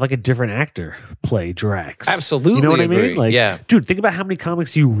while have like a different actor play Drax. Absolutely you know what I agree. mean? Like, Yeah. dude, think about how many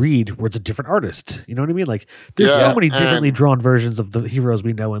comics you read where it's a different artist. You know what I mean? Like, there's Yeah, so many differently and- drawn versions of the heroes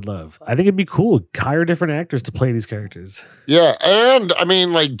we know and love. I think it'd be cool. Hire different actors to play these characters. Yeah, and I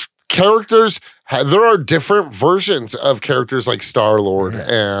mean like characters, there are different versions of characters like Star-Lord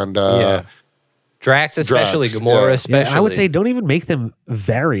and Yeah. Drax especially, Drax, Gamora yeah. especially. Yeah, I would say don't even make them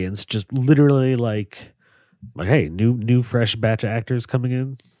variants. Just literally like hey, new fresh batch of actors coming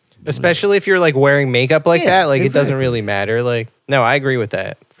in. especially if you're like wearing makeup like Yeah, that, like it doesn't exactly. really matter. Like, no, I agree with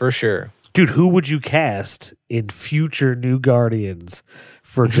that for sure. Dude, who would you cast in future new Guardians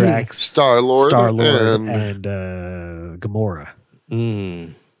for Drax, Star-Lord, Star-Lord, and and Gamora?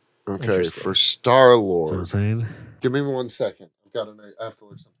 Mm. okay, Interesting. for You know what I'm Star-Lord. saying? Give me 1 second. I have to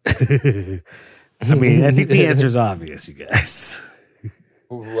look something. I mean, I think the answer is obvious, you guys.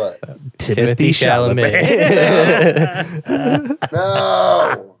 What? Timothy Chalamet.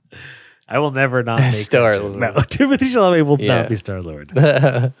 No. I will never not make Star-Lord. No, Timothy Chalamet will Yeah. not be Star-Lord.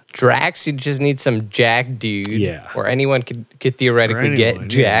 Drax, you just need some jack dude. Yeah. Or anyone could Or theoretically anyone, get yeah,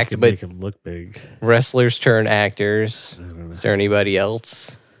 jacked, could but make him look big. wrestlers turn actors. I don't know. Is there anybody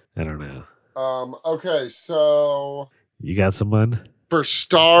else? I don't know. Okay, so You got someone? for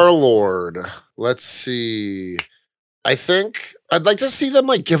Star-Lord, let's see. I think I'd like to see them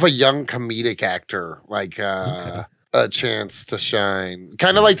like give a young comedic actor like a chance to shine.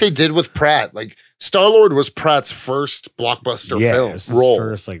 Kind of like they did with Pratt. Like Star-Lord was Pratt's first blockbuster film it's his role.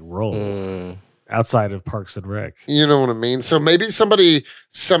 first like role Mm. outside of Parks and Rec. You know what I mean? So maybe somebody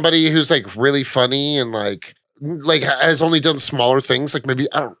who's like really funny and like has only done smaller things. Like maybe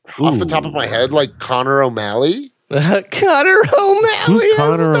I don't off the top of my Ooh. head, like Connor O'Malley. Connor O'Malley. Who's as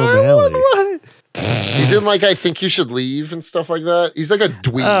Connor Star-Lord? O'Malley? What? He's in like I Think You Should Leave and stuff like that. He's like a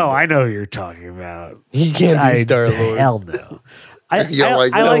dweeb. Oh, I know who you're talking about. He can't be Star-Lord. Hell no. I You don't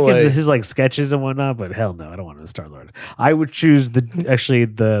like I that? like No him, way. his like sketches and whatnot, but hell no, I don't want him to Star Lord. I would choose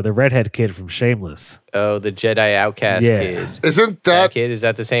the redhead kid from Shameless. Oh, the Jedi Outcast Yeah. kid. Isn't That that kid, is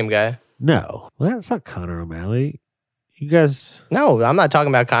that the same guy? No, well, that's not Connor O'Malley. You guys. No, I'm not talking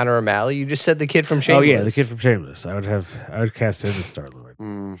about Connor O'Malley. You just said the kid from Shameless. Oh yeah, the kid from Shameless. I would cast him as Star Lord.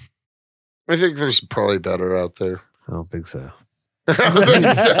 I think there's probably better out there. I don't think so. I don't think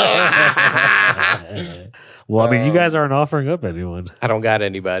so. Well, I mean, you guys aren't offering up anyone. I don't got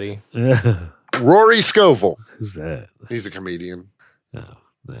anybody. Rory Scovel. Who's that? He's a comedian. No.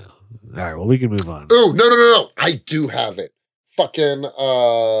 All right, well, we can move on. Oh, no. I do have it. Fucking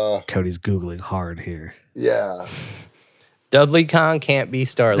Cody's Googling hard here. yeah. Dudley Khan can't be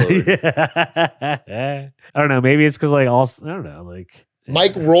Star-Lord. I don't know. Maybe it's because, like, I don't know. Like,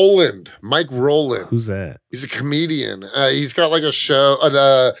 Mike Rowland. who's that? He's a comedian. He's got like a show.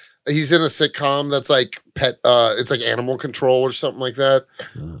 He's in a sitcom that's like it's like Animal Control or something like that.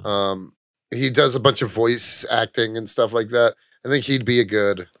 Oh. He does a bunch of voice acting and stuff like that. I think he'd be a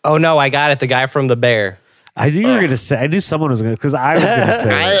good. Oh no, I got it. The guy from The Bear. I knew you were gonna say. I knew someone was gonna because I was gonna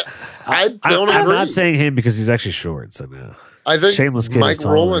say. I don't I'm agree. not saying him because he's actually short. So no. I think Shameless Kid is Mike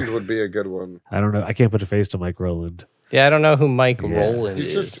taller. Rowland would be a good one. I don't know. I can't put a face to Mike Rowland. Yeah, I don't know who Mike Rowland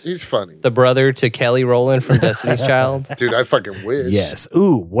He's is. he's funny. The brother to Kelly Rowland from Destiny's Child. Dude, I fucking wish. Yes.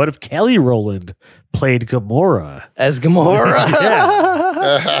 Ooh, what if Kelly Rowland played Gamora? As Gamora.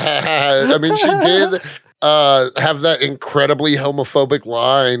 I mean, she did have that incredibly homophobic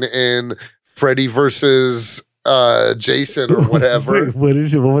line in Freddy versus Jason or whatever. Wait,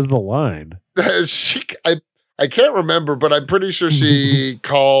 what was the line? I can't remember, but I'm pretty sure she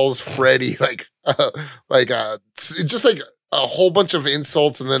calls Freddy just like a whole bunch of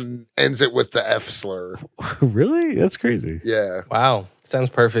insults and then ends it with the F slur. Really? That's crazy. Yeah. Wow. Sounds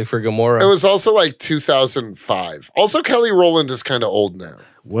perfect for Gamora. It was also like 2005. Also, Kelly Rowland is kind of old now.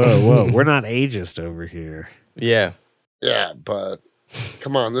 Whoa. We're not ageist over here. Yeah. Yeah, but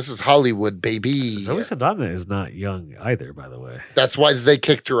come on, this is Hollywood, baby. Zoe Saldana is not young either, by the way. That's why they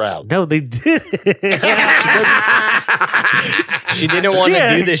kicked her out. No, they did. She didn't want to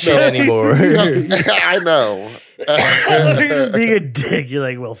Yeah, do this shit no. anymore. I know. You're just being a dick. You're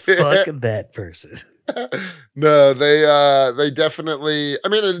like, well, fuck that person. No, they definitely. I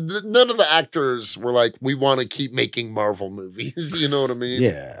mean, none of the actors were like, we want to keep making Marvel movies. You know what I mean?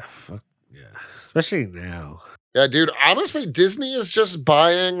 Yeah. Fuck yeah. Especially now. Yeah, dude. Honestly, Disney is just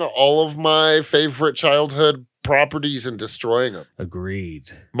buying all of my favorite childhood properties and destroying them.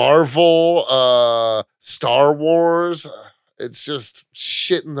 Agreed. Marvel, Star Wars. It's just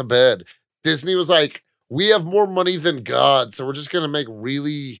shit in the bed. Disney was like, we have more money than God, so we're just gonna make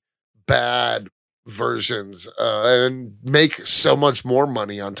really bad versions and make so much more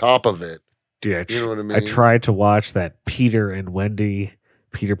money on top of it. Dude, You know what I mean? I tried to watch that Peter and Wendy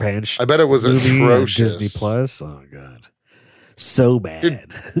Peter Pan I bet it was movie on atrocious. Disney Plus. Oh god. So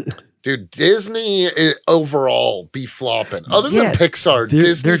bad. Dude, Disney overall be flopping. Other Yeah, than Pixar,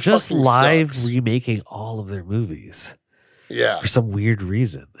 Disney they're just fucking live sucks. remaking all of their movies Yeah. for some weird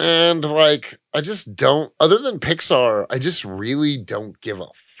reason. And like, I just don't, other than Pixar, I just really don't give a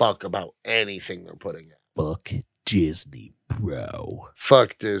fuck about anything they're putting out. Fuck Disney, bro.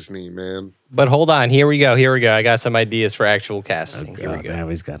 Fuck Disney, man. But hold on. Here we go. I got some ideas for actual casting. Here we God, go. now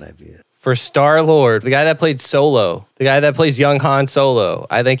he's got ideas. For Star-Lord, the guy that played Solo, the guy that plays young Han Solo,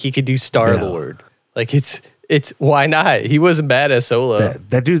 I think he could do Star-Lord. Like, it's why not? He wasn't bad as Solo.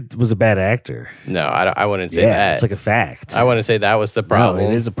 That dude was a bad actor. No, I wouldn't say Yeah, that. it's like a fact. I wouldn't say that was the problem. No,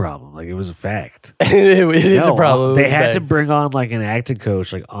 it is a problem. Like it was a fact. it is No, a problem. They It was had bad. to bring on like an acting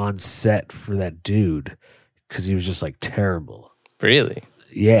coach like on set for that dude because he was just like terrible. Really?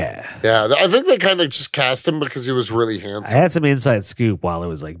 Yeah. Yeah, I think they kind of just cast him because he was really I handsome. had some inside scoop while it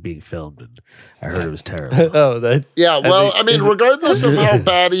was like being filmed and I heard it was terrible. Oh, that. Yeah, well, think- I mean, is it- regardless of how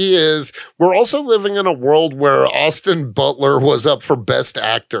bad he is, we're also living in a world where Austin Butler was up for Best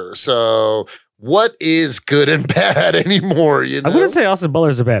Actor. So what is good and bad anymore, you know? I wouldn't say Austin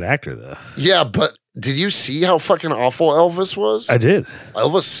Butler's a bad actor though. Yeah, but did you see how fucking awful Elvis was? I did.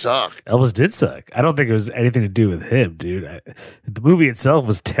 Elvis sucked. Elvis did suck. I don't think it was anything to do with him, dude. The movie itself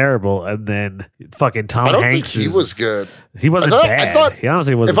was terrible, and then fucking Tom I don't Hanks. think he was good. He wasn't I bad. thought- He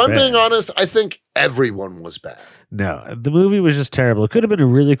honestly wasn't. If I'm bad. being honest, I think everyone was bad. No, the movie was just terrible. It could have been a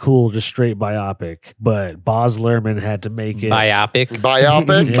really cool, just straight biopic, but Boz Lerman had to make it Biopic.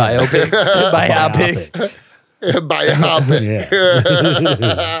 Biopic? Yeah. Biopic. Biopic. Biopic.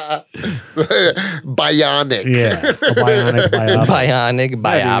 Bionic. Yeah, a bionic biopic. Bionic Yeah, dude, it should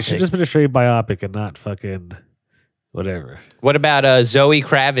biopic. just been a straight biopic and not fucking whatever. What about Zoe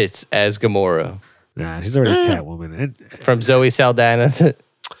Kravitz as Gamora Nah, she's already Catwoman. And from Zoe Saldana?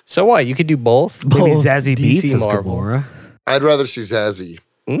 So what? You could do both. maybe Both Zazie DC Beetz as Marvel. Gamora. I'd rather see Zazie.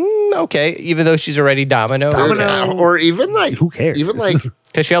 Okay, even though she's already Domino, Dude, Domino. or even like, Who cares? even like,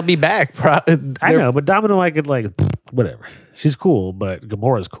 because she'll be back. I know, but Domino, I could like whatever. She's cool, but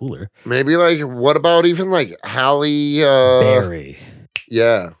Gamora's cooler. maybe like, what about even like Halle? Berry.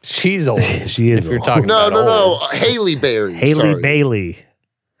 Yeah. She's old. She is If you're old. talking No, about no, old. no. Haley Berry. Haley sorry. Bailey.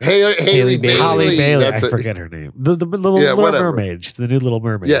 Haley Bailey. Holly Bailey. That's I it. forget her name. The little, Yeah, little whatever. mermaid. She's the new Little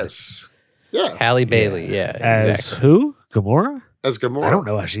Mermaid. Yes. Yeah. Halle Bailey. Yeah, As exactly. who? Gamora? As Gamora. I don't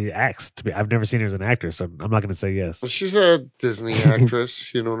know how she acts. To be, I've never seen her as an actress, so I'm not going to say yes. Well, she's a Disney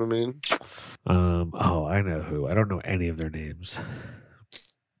actress. You know what I mean? Oh, I know who. I don't know any of their names,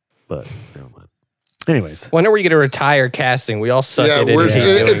 but never mind. Anyways, When are we going to retire casting? We all suck at it.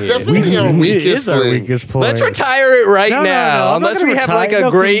 it's definitely our it weakest is our link. weakest point. Let's retire it right No, now, I'm not unless gonna we have retire. like a No,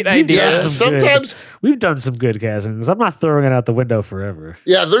 'cause great we've idea. done Yeah, some good- sometimes. we've done some good castings. I'm not throwing it out the window forever.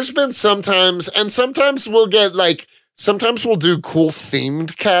 Yeah, there's been sometimes, and sometimes we'll get like, sometimes we'll do cool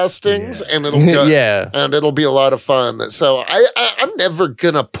themed castings, and it'll go, Yeah. and it'll be a lot of fun. So I'm never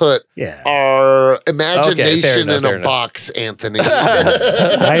gonna put Yeah, our imagination enough, in fair a enough. box, Anthony.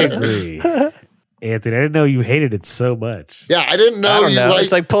 I agree. Anthony, I didn't know you hated it so much. Yeah, I didn't know I don't you know. like.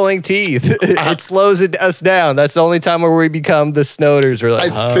 It's like pulling teeth. It slows us down. That's the only time where we become the Snowders. We're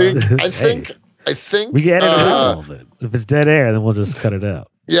like, I think We can edit it out a little bit. If it's dead air, then we'll just cut it out.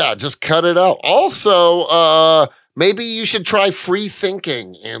 yeah, just cut it out. Also, maybe you should try free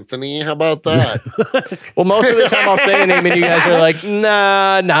thinking, Anthony. How about that? Well, most of the time I'll say a name and you guys are like,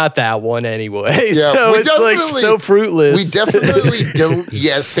 nah, not that one anyway. Yeah, So we it's like definitely- so fruitless. We definitely don't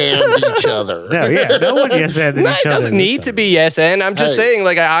yes and each other. No, yeah, no one yes and No, it doesn't need to be yes and. I'm just Hey. saying,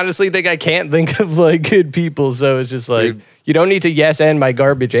 like, I honestly think I can't think of like good people. So it's just like, Dude. you don't need to yes and my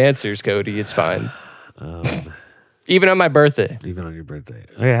garbage answers, Cody. It's fine. Even on my birthday. Even on your birthday.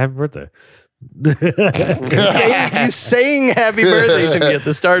 Oh, yeah, happy birthday. You saying happy birthday to me at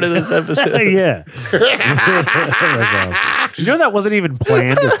the start of this episode. Yeah. That's awesome. You know that wasn't even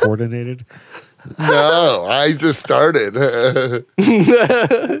planned or coordinated? No, I just started. See,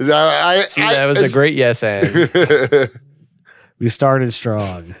 that was a great yes and. We started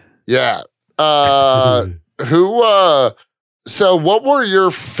strong. Yeah. So what were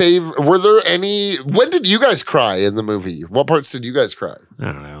your favorite? Were there any? When did you guys cry in the movie? What parts did you guys cry? I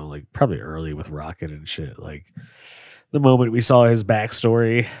don't know, like probably early with Rocket and shit. Like the moment we saw his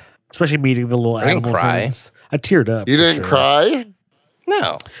backstory, especially meeting the little I didn't animal cry. friends. I teared up. You for didn't sure. cry,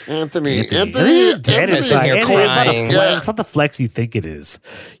 No. Anthony. You're dead Anthony, inside. you're Anthony, it's not a crying. flex- Yeah. It's not the flex you think it is.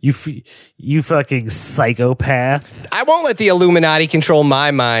 You fucking psychopath. I won't let the Illuminati control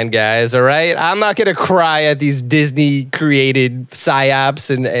my mind, guys. All right, I'm not gonna cry at these Disney created psyops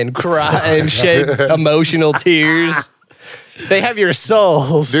and cry and shed emotional tears. They have your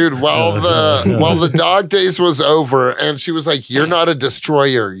souls, Dude, while the dog days was over, and she was like, "You're not a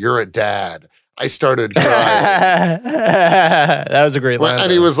destroyer, you're a dad." I started crying. That was a great line.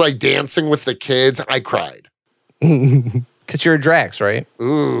 And he was like dancing with the kids. I cried. Because you're a Drax, right?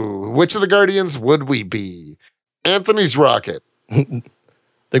 Ooh, which of the Guardians would we be? Anthony's Rocket.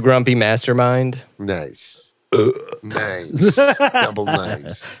 The grumpy mastermind. Nice. Nice. Double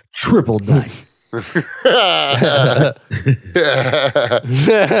nice. Triple nice.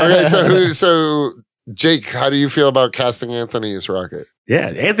 Okay, so Jake, how do you feel about casting Anthony as Rocket? Yeah,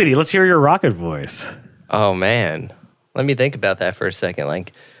 Anthony, let's hear your Rocket voice. Oh man, let me think about that for a second.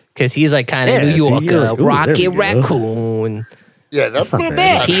 Like, because he's like kind of Yeah, New so York, you're- ooh, there Rocket we go. Raccoon, Yeah, that's not not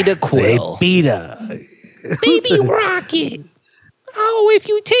bad. bad. Peter Say Quill, Beta. Baby Rocket. Oh, if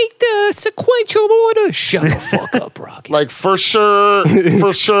you take the sequential order, shut the fuck up, Rocket. Like for sure,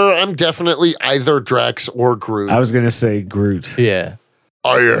 I'm definitely either Drax or Groot. I was gonna say Groot. Yeah.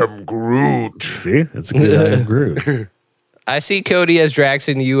 I am Groot. See, that's a good. I am Groot. I see Cody as Drax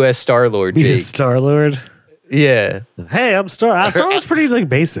and you as Star-Lord, Jake. Star Lord. Yeah. Hey, I'm Star. Star Lord's pretty like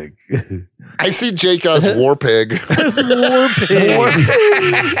basic. I see Jake as War Pig. That's War Pig.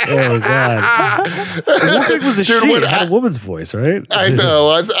 Oh god, War Pig was a Dude, she. what It had a woman's voice, right? I know.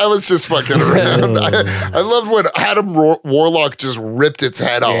 I was just fucking around. I love when Adam Warlock just ripped its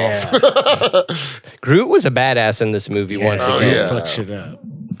head off. Groot was a badass in this movie once Oh, again. yeah. Fuck shit up.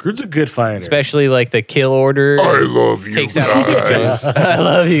 Groot's a good fighter. Especially like the kill order. I love you Takes out all the guys. guns. I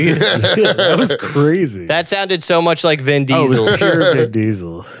love you. that was crazy. That sounded so much like Vin oh, it Diesel. was pure Vin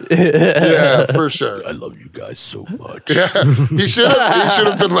Diesel. Yeah, for sure. I love you guys so much. He should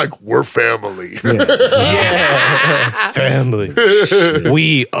have been like, we're family. Yeah. Family.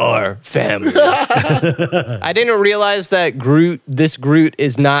 We are family. I didn't realize that this Groot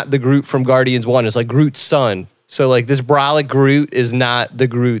is not the Groot from Guardians 1. It's like Groot's son. So like this brolic Groot is not the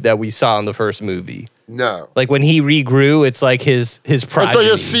Groot that we saw in the first movie. No. Like when he regrew, it's like his It's progeny.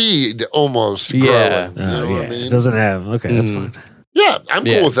 like a seed almost Yeah. growing. You know what I mean? It doesn't have. Okay, that's fine. Yeah, I'm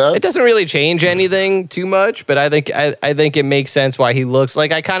Yeah. cool with that. It doesn't really change anything too much, but I think it makes sense why he looks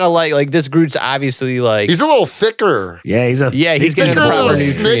like. I kind of like this Groot's obviously like He's a little thicker. Yeah, he's he's getting Thicker the than proper a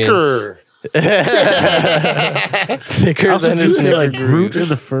nutrients. Snicker. thicker I also than a do feel Snicker like Groot. Groot in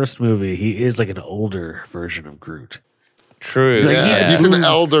the first movie, he is like an older version of Groot. True. Like, Yeah, he he's an moves-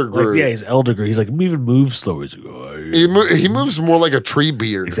 elder like, Groot. yeah, he's elder Groot. He's like even moves slower. He's like, oh, He moves more like a tree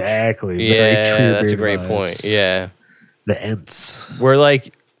beard. exactly. Very Yeah, True that's a Beard great point. vibes. Yeah, The Ents. we're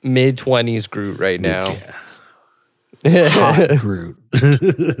like mid-20s Groot right now. Hot Groot.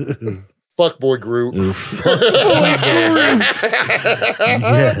 Fuckboy Groot. Oof.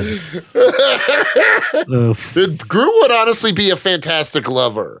 Yes. Oof. Groot would honestly be a fantastic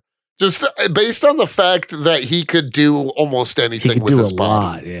lover. Just based on the fact that he could do almost He anything could with do a his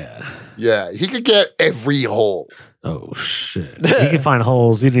lot, body. yeah. Yeah, he could get every hole. Oh shit. He can find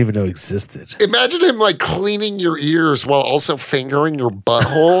holes you didn't even know existed. Imagine him like cleaning your ears while also fingering your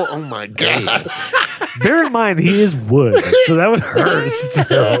butthole. Oh my god. Bear in mind he is wood, so that would hurt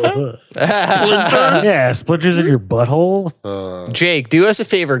still. Splinters? Yeah, splinters in your butthole. Jake, do us a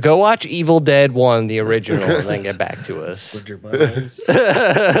favor. Go watch Evil Dead 1, the original, and then get back to us. Splinter buttholes.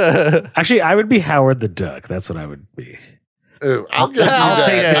 Actually, I would be Howard the Duck. That's what I would be. Ooh, I'll give you I'll that.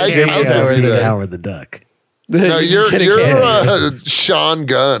 take that. I- Jake I'll is give Howard you the that. Duck. Howard the Duck. No, you're Just get a can. Sean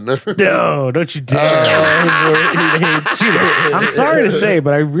Gunn. No, don't you Oh, dare. he hates you. I'm sorry to say,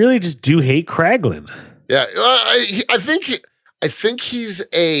 but I really just do hate Kraglin. Yeah, I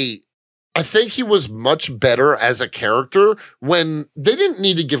think he was much better as a character when they didn't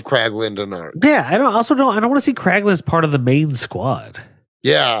need to give Kraglin an arc. Yeah, I don't want to see Kraglin as part of the main squad.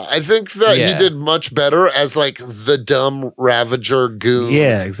 Yeah, I think that he Yeah. did much better as like the dumb Ravager goon.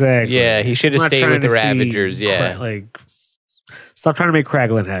 Yeah, exactly. Yeah, he should have I'm not stayed trying with the to see Ravagers. Yeah. like, stop trying to make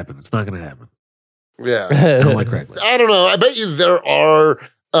Kraglin happen. It's not going to happen. Yeah. I don't like Kraglin. I don't know. I bet you there are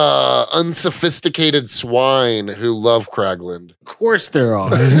unsophisticated swine who love Kraglin. Of course there are.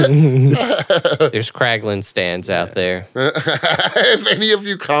 There's Kraglin stands out there. If any of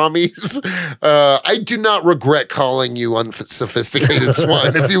you commies, I do not regret calling you unsophisticated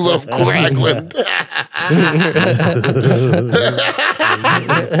swine if you love Kraglin.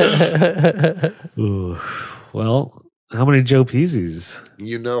 Ooh. Well, how many Joe Peasies?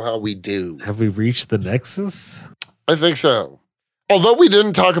 You know how we do. Have we reached the Nexus? I think so. Although we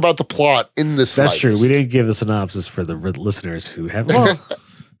didn't talk about the plot in this. That's true. We didn't give the synopsis for the listeners who have. Well,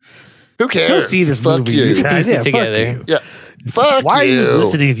 Who cares? go see this Fuck movie. you. You guys. Piece it Yeah, together. fuck you. Yeah. Fuck Why you. are you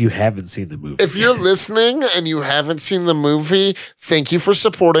listening if you haven't seen the movie? If you're listening and you haven't seen the movie, thank you for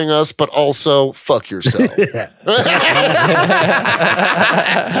supporting us, but also fuck yourself. Yeah.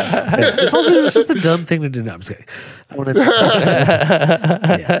 It's just a dumb thing to do. No, I'm just kidding. I want to.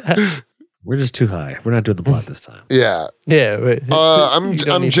 Yeah. We're just too high. We're not doing the plot this time. Yeah. Yeah. But I'm you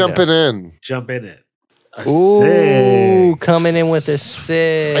don't need to jumping know. in. Jump in it. A Ooh, six. coming in with a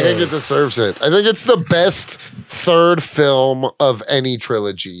 6. I think it deserves it. I think it's the best third film of any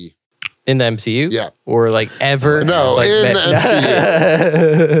trilogy. In the MCU? Yeah. Or like ever? No, like, in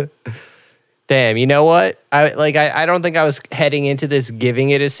the MCU. Damn, you know what? I don't think I was heading into this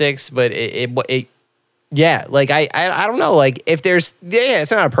giving it a 6, but it yeah, like I don't know, like if there's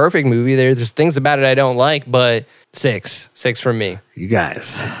it's not a perfect movie. There's things about it I don't like, but 6 from me. You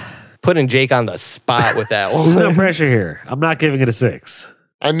guys. Putting Jake on the spot with that There's no one. pressure here. I'm not giving it a 6.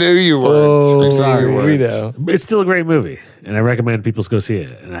 I knew you weren't. Oh, I knew sorry, you we weren't. know. It's still a great movie, and I recommend people go see it.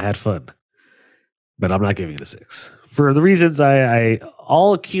 And I had fun, but I'm not giving it a 6 for the reasons I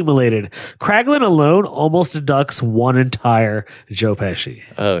all accumulated. Kraglin alone almost deducts one entire Joe Pesci.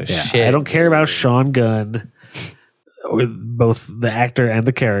 Oh Yeah, shit! I don't care about Sean Gunn, with both the actor and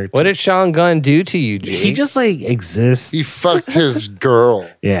the character. What did Sean Gunn do to you, Jake? He just like exists. He fucked his girl.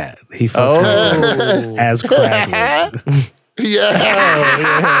 Yeah, he fucked her Oh. as Kraglin. Yeah.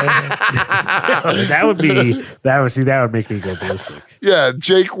 that would make me go ballistic. Yeah,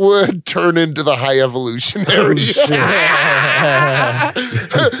 Jake would turn into the high evolutionary.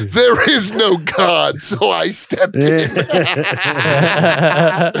 There is no God, so I stepped in.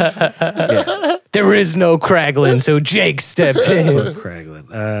 There is no Kraglin, so Jake stepped in.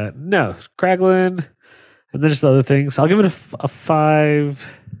 Kraglin. No, Kraglin. And then just other things. I'll give it a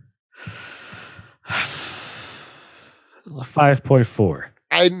 5. 5.4.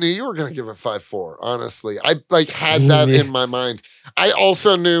 I knew you were going to give it 5.4, honestly. I had that in my mind. I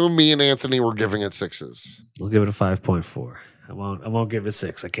also knew me and Anthony were giving it 6s. I'll give it a 5.4. I won't give it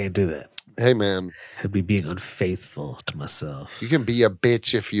 6. I can't do that. Hey, man, I'd be being unfaithful to myself. you can be a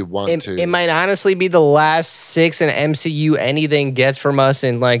bitch if you want to. It might honestly be the last 6 in MCU anything gets from us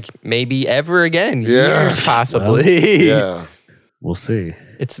in like maybe ever again. Yeah. Years, possibly. Yeah. We'll see.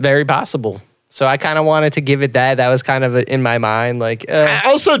 It's very possible. So I kind of wanted to give it that. That was kind of in my mind. Like,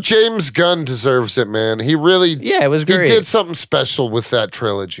 Also, James Gunn deserves it, man. He really yeah, it was he great. did something special with that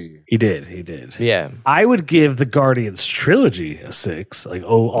trilogy. He did. Yeah. I would give the Guardians trilogy a 6. Like,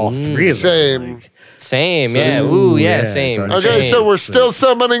 all 3 of them. Same. Like, Same. Yeah. Ooh, yeah, yeah, same. Guardians. Okay, Same. so we're still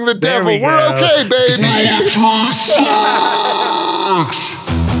summoning the There devil. we We're go. okay, baby.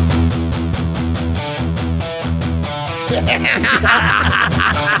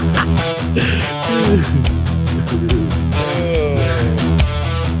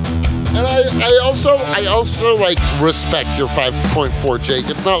 And I also like respect your 5.4, Jake.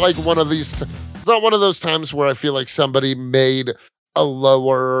 It's not like one of these. It's not one of those times where I feel like somebody made a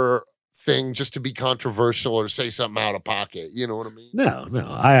lower thing just to be controversial or say something out of pocket. You know what I mean? No.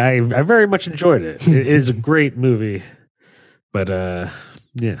 I very much enjoyed it. It is a great movie. But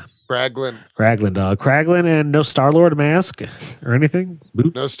yeah. Kraglin, dog. Kraglin and no Star-Lord mask or anything?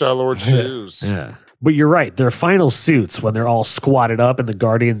 Boots? no Star-Lord shoes. Yeah. But you're right. Their final suits, when they're all squatted up in the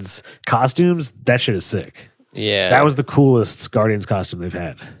Guardians costumes, that shit is sick. Yeah. That was the coolest Guardians costume they've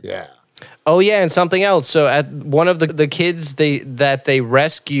had. Yeah. Oh yeah, and something else. So at one of the kids that they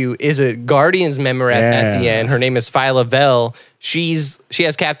rescue is a Guardians member at the end. Her name is Phyla Vell. She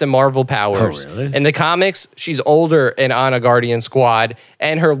has Captain Marvel powers. Oh, really? In the comics, she's older and on a Guardian squad,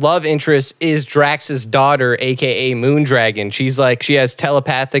 and her love interest is Drax's daughter, aka Moondragon. She has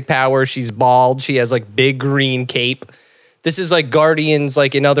telepathic power. She's bald. She has like big green cape. This is like Guardians,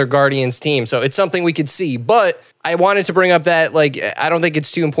 like another Guardians team. So it's something we could see. But I wanted to bring up that, like, I don't think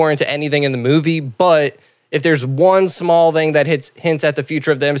it's too important to anything in the movie. But if there's one small thing that hints at the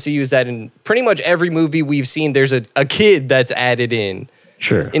future of the MCU is that in pretty much every movie we've seen, there's a kid that's added in.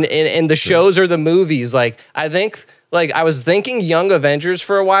 Sure. In the shows or the movies. Like, I think, like, I was thinking Young Avengers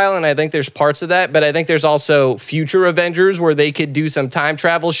for a while, and I think there's parts of that. But I think there's also future Avengers where they could do some time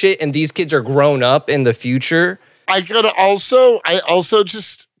travel shit, and these kids are grown up in the future. I also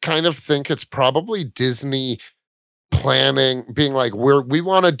just kind of think it's probably Disney planning, being like, we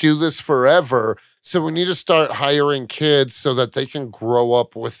want to do this forever, so we need to start hiring kids so that they can grow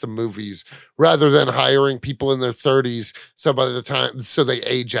up with the movies, rather than hiring people in their 30s. So by the time, so they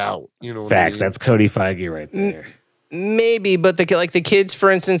age out. You know, Facts. what I mean? That's Cody Feige right there. Maybe, but the kids, for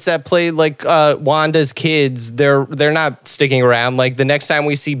instance, that played like Wanda's kids, they're not sticking around. Like the next time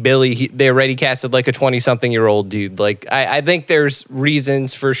we see Billy, they already casted like a 20-something-year-old dude. Like I think there's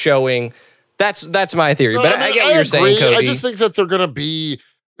reasons for showing. That's my theory, but I get what you're saying, Cody. I just think that they're gonna be.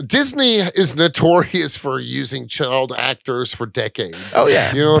 Disney is notorious for using child actors for decades. Oh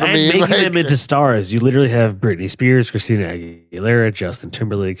yeah, you know what I mean? Making them into stars. You literally have Britney Spears, Christina Aguilera, Justin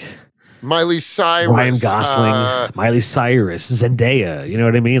Timberlake, Miley Cyrus, Ryan Gosling, Miley Cyrus, Zendaya. You know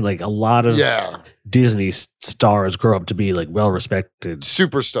what I mean? Like a lot of Disney stars grow up to be like well-respected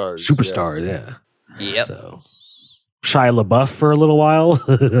superstars. Yeah. Yep. So Shia LaBeouf for a little while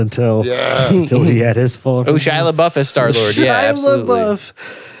until he had his full. Oh, Shia LaBeouf as Star-Lord. Yeah, absolutely.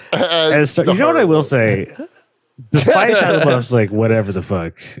 You know what I will say? Despite Shia LaBeouf's like whatever the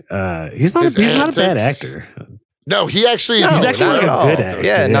fuck, he's not a bad actor. No, he actually is. He's actually a good actor.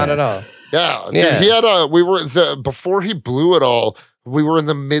 Yeah, not at all. Yeah, dude, he had before he blew it all. We were in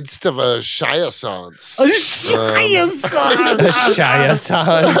the midst of a Shia-sance. A Shia-sance.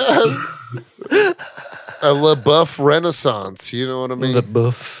 A LaBeouf renaissance. You know what I mean?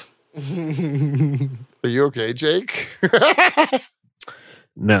 LaBeouf. Are you okay, Jake?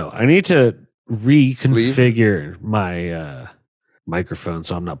 No, I need to reconfigure my microphone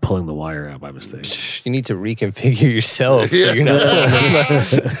so I'm not pulling the wire out by mistake. You need to reconfigure yourself so you're not.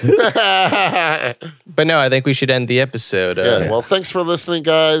 But no, I think we should end the episode. Well, thanks for listening,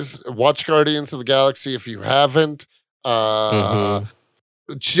 guys. Watch Guardians of the Galaxy if you haven't.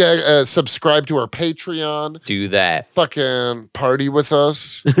 Subscribe to our Patreon. Do that. Fucking party with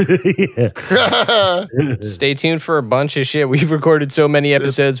us. Stay tuned for a bunch of shit. We've recorded so many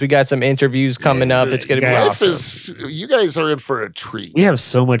episodes. We got some interviews coming up. It's gonna be awesome. You guys are in for a treat. We have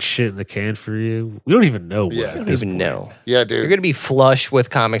so much shit in the can for you. We don't even know what. I don't even know. Yeah, dude. You're gonna be flush with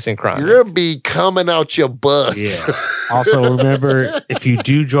comics and crime. You're gonna be coming out your butt. Yeah. Also, remember, if you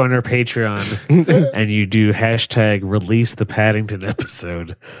do join our Patreon and you do hashtag release the Paddington episode.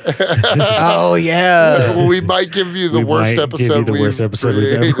 Oh yeah. We might give you the worst episode we've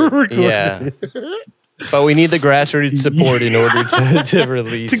ever recorded. Yeah. But we need the grassroots support in order to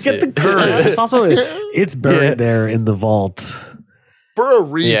release to get the current. It's also it's buried there in the vault for a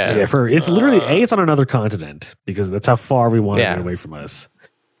reason. Yeah, it's literally it's on another continent because that's how far we want to get away from us.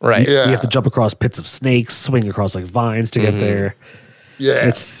 Right. You have to jump across pits of snakes, swing across like vines to get there. Yeah.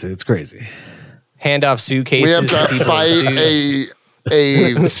 It's crazy. Hand off suitcases. We have to fight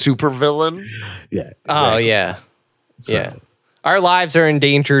a supervillain. Yeah. Exactly. Oh yeah. Yeah. Our lives are in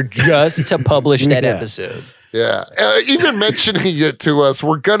danger just to publish that episode. Yeah. Even mentioning it to us,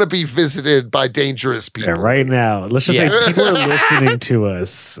 we're going to be visited by dangerous people. Yeah, right now. Let's just say people are listening to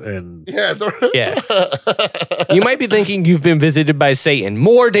us. And You might be thinking you've been visited by Satan.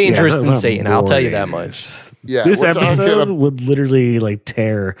 More dangerous than Satan. I'll tell you that much. Yeah. This episode would literally like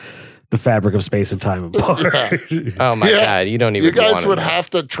tear the fabric of space and time apart. Oh my Yeah. God, you don't even. You guys wanna would know. have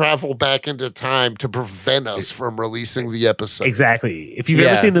to travel back into time to prevent us from releasing the episode. Exactly. If you've Yeah.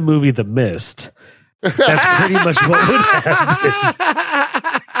 ever seen the movie The Mist, that's pretty much what would happen.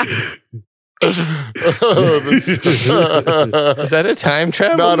 Oh, this- Is that a time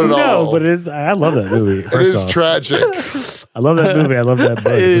travel? Not at all. No, but I love that movie. It First is off. tragic. I love that movie. I love that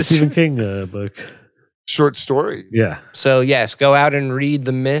book. It It's a is Stephen King book. Short story. Yeah. So yes, go out and read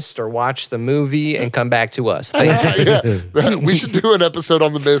The Mist or watch the movie and come back to us. Thank you. Yeah. We should do an episode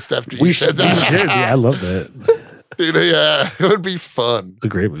on the Mist after you said We should. that. Yeah, I love that. Dude, yeah, it would be fun. It's a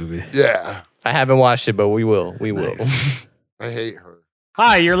great movie. Yeah. I haven't watched it, but we will. We will. Nice. I hate her.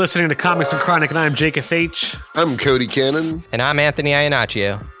 Hi, you're listening to Comics and Chronic, and I'm Jacob H. I'm Cody Cannon. And I'm Anthony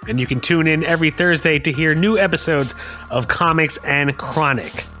Iannaccio. And you can tune in every Thursday to hear new episodes of Comics and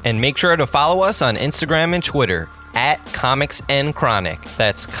Chronic. And make sure to follow us on Instagram and Twitter at Comics N Chronic.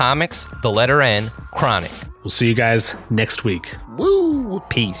 That's comics, the letter N, Chronic. We'll see you guys next week. Woo!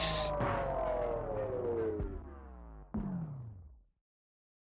 Peace.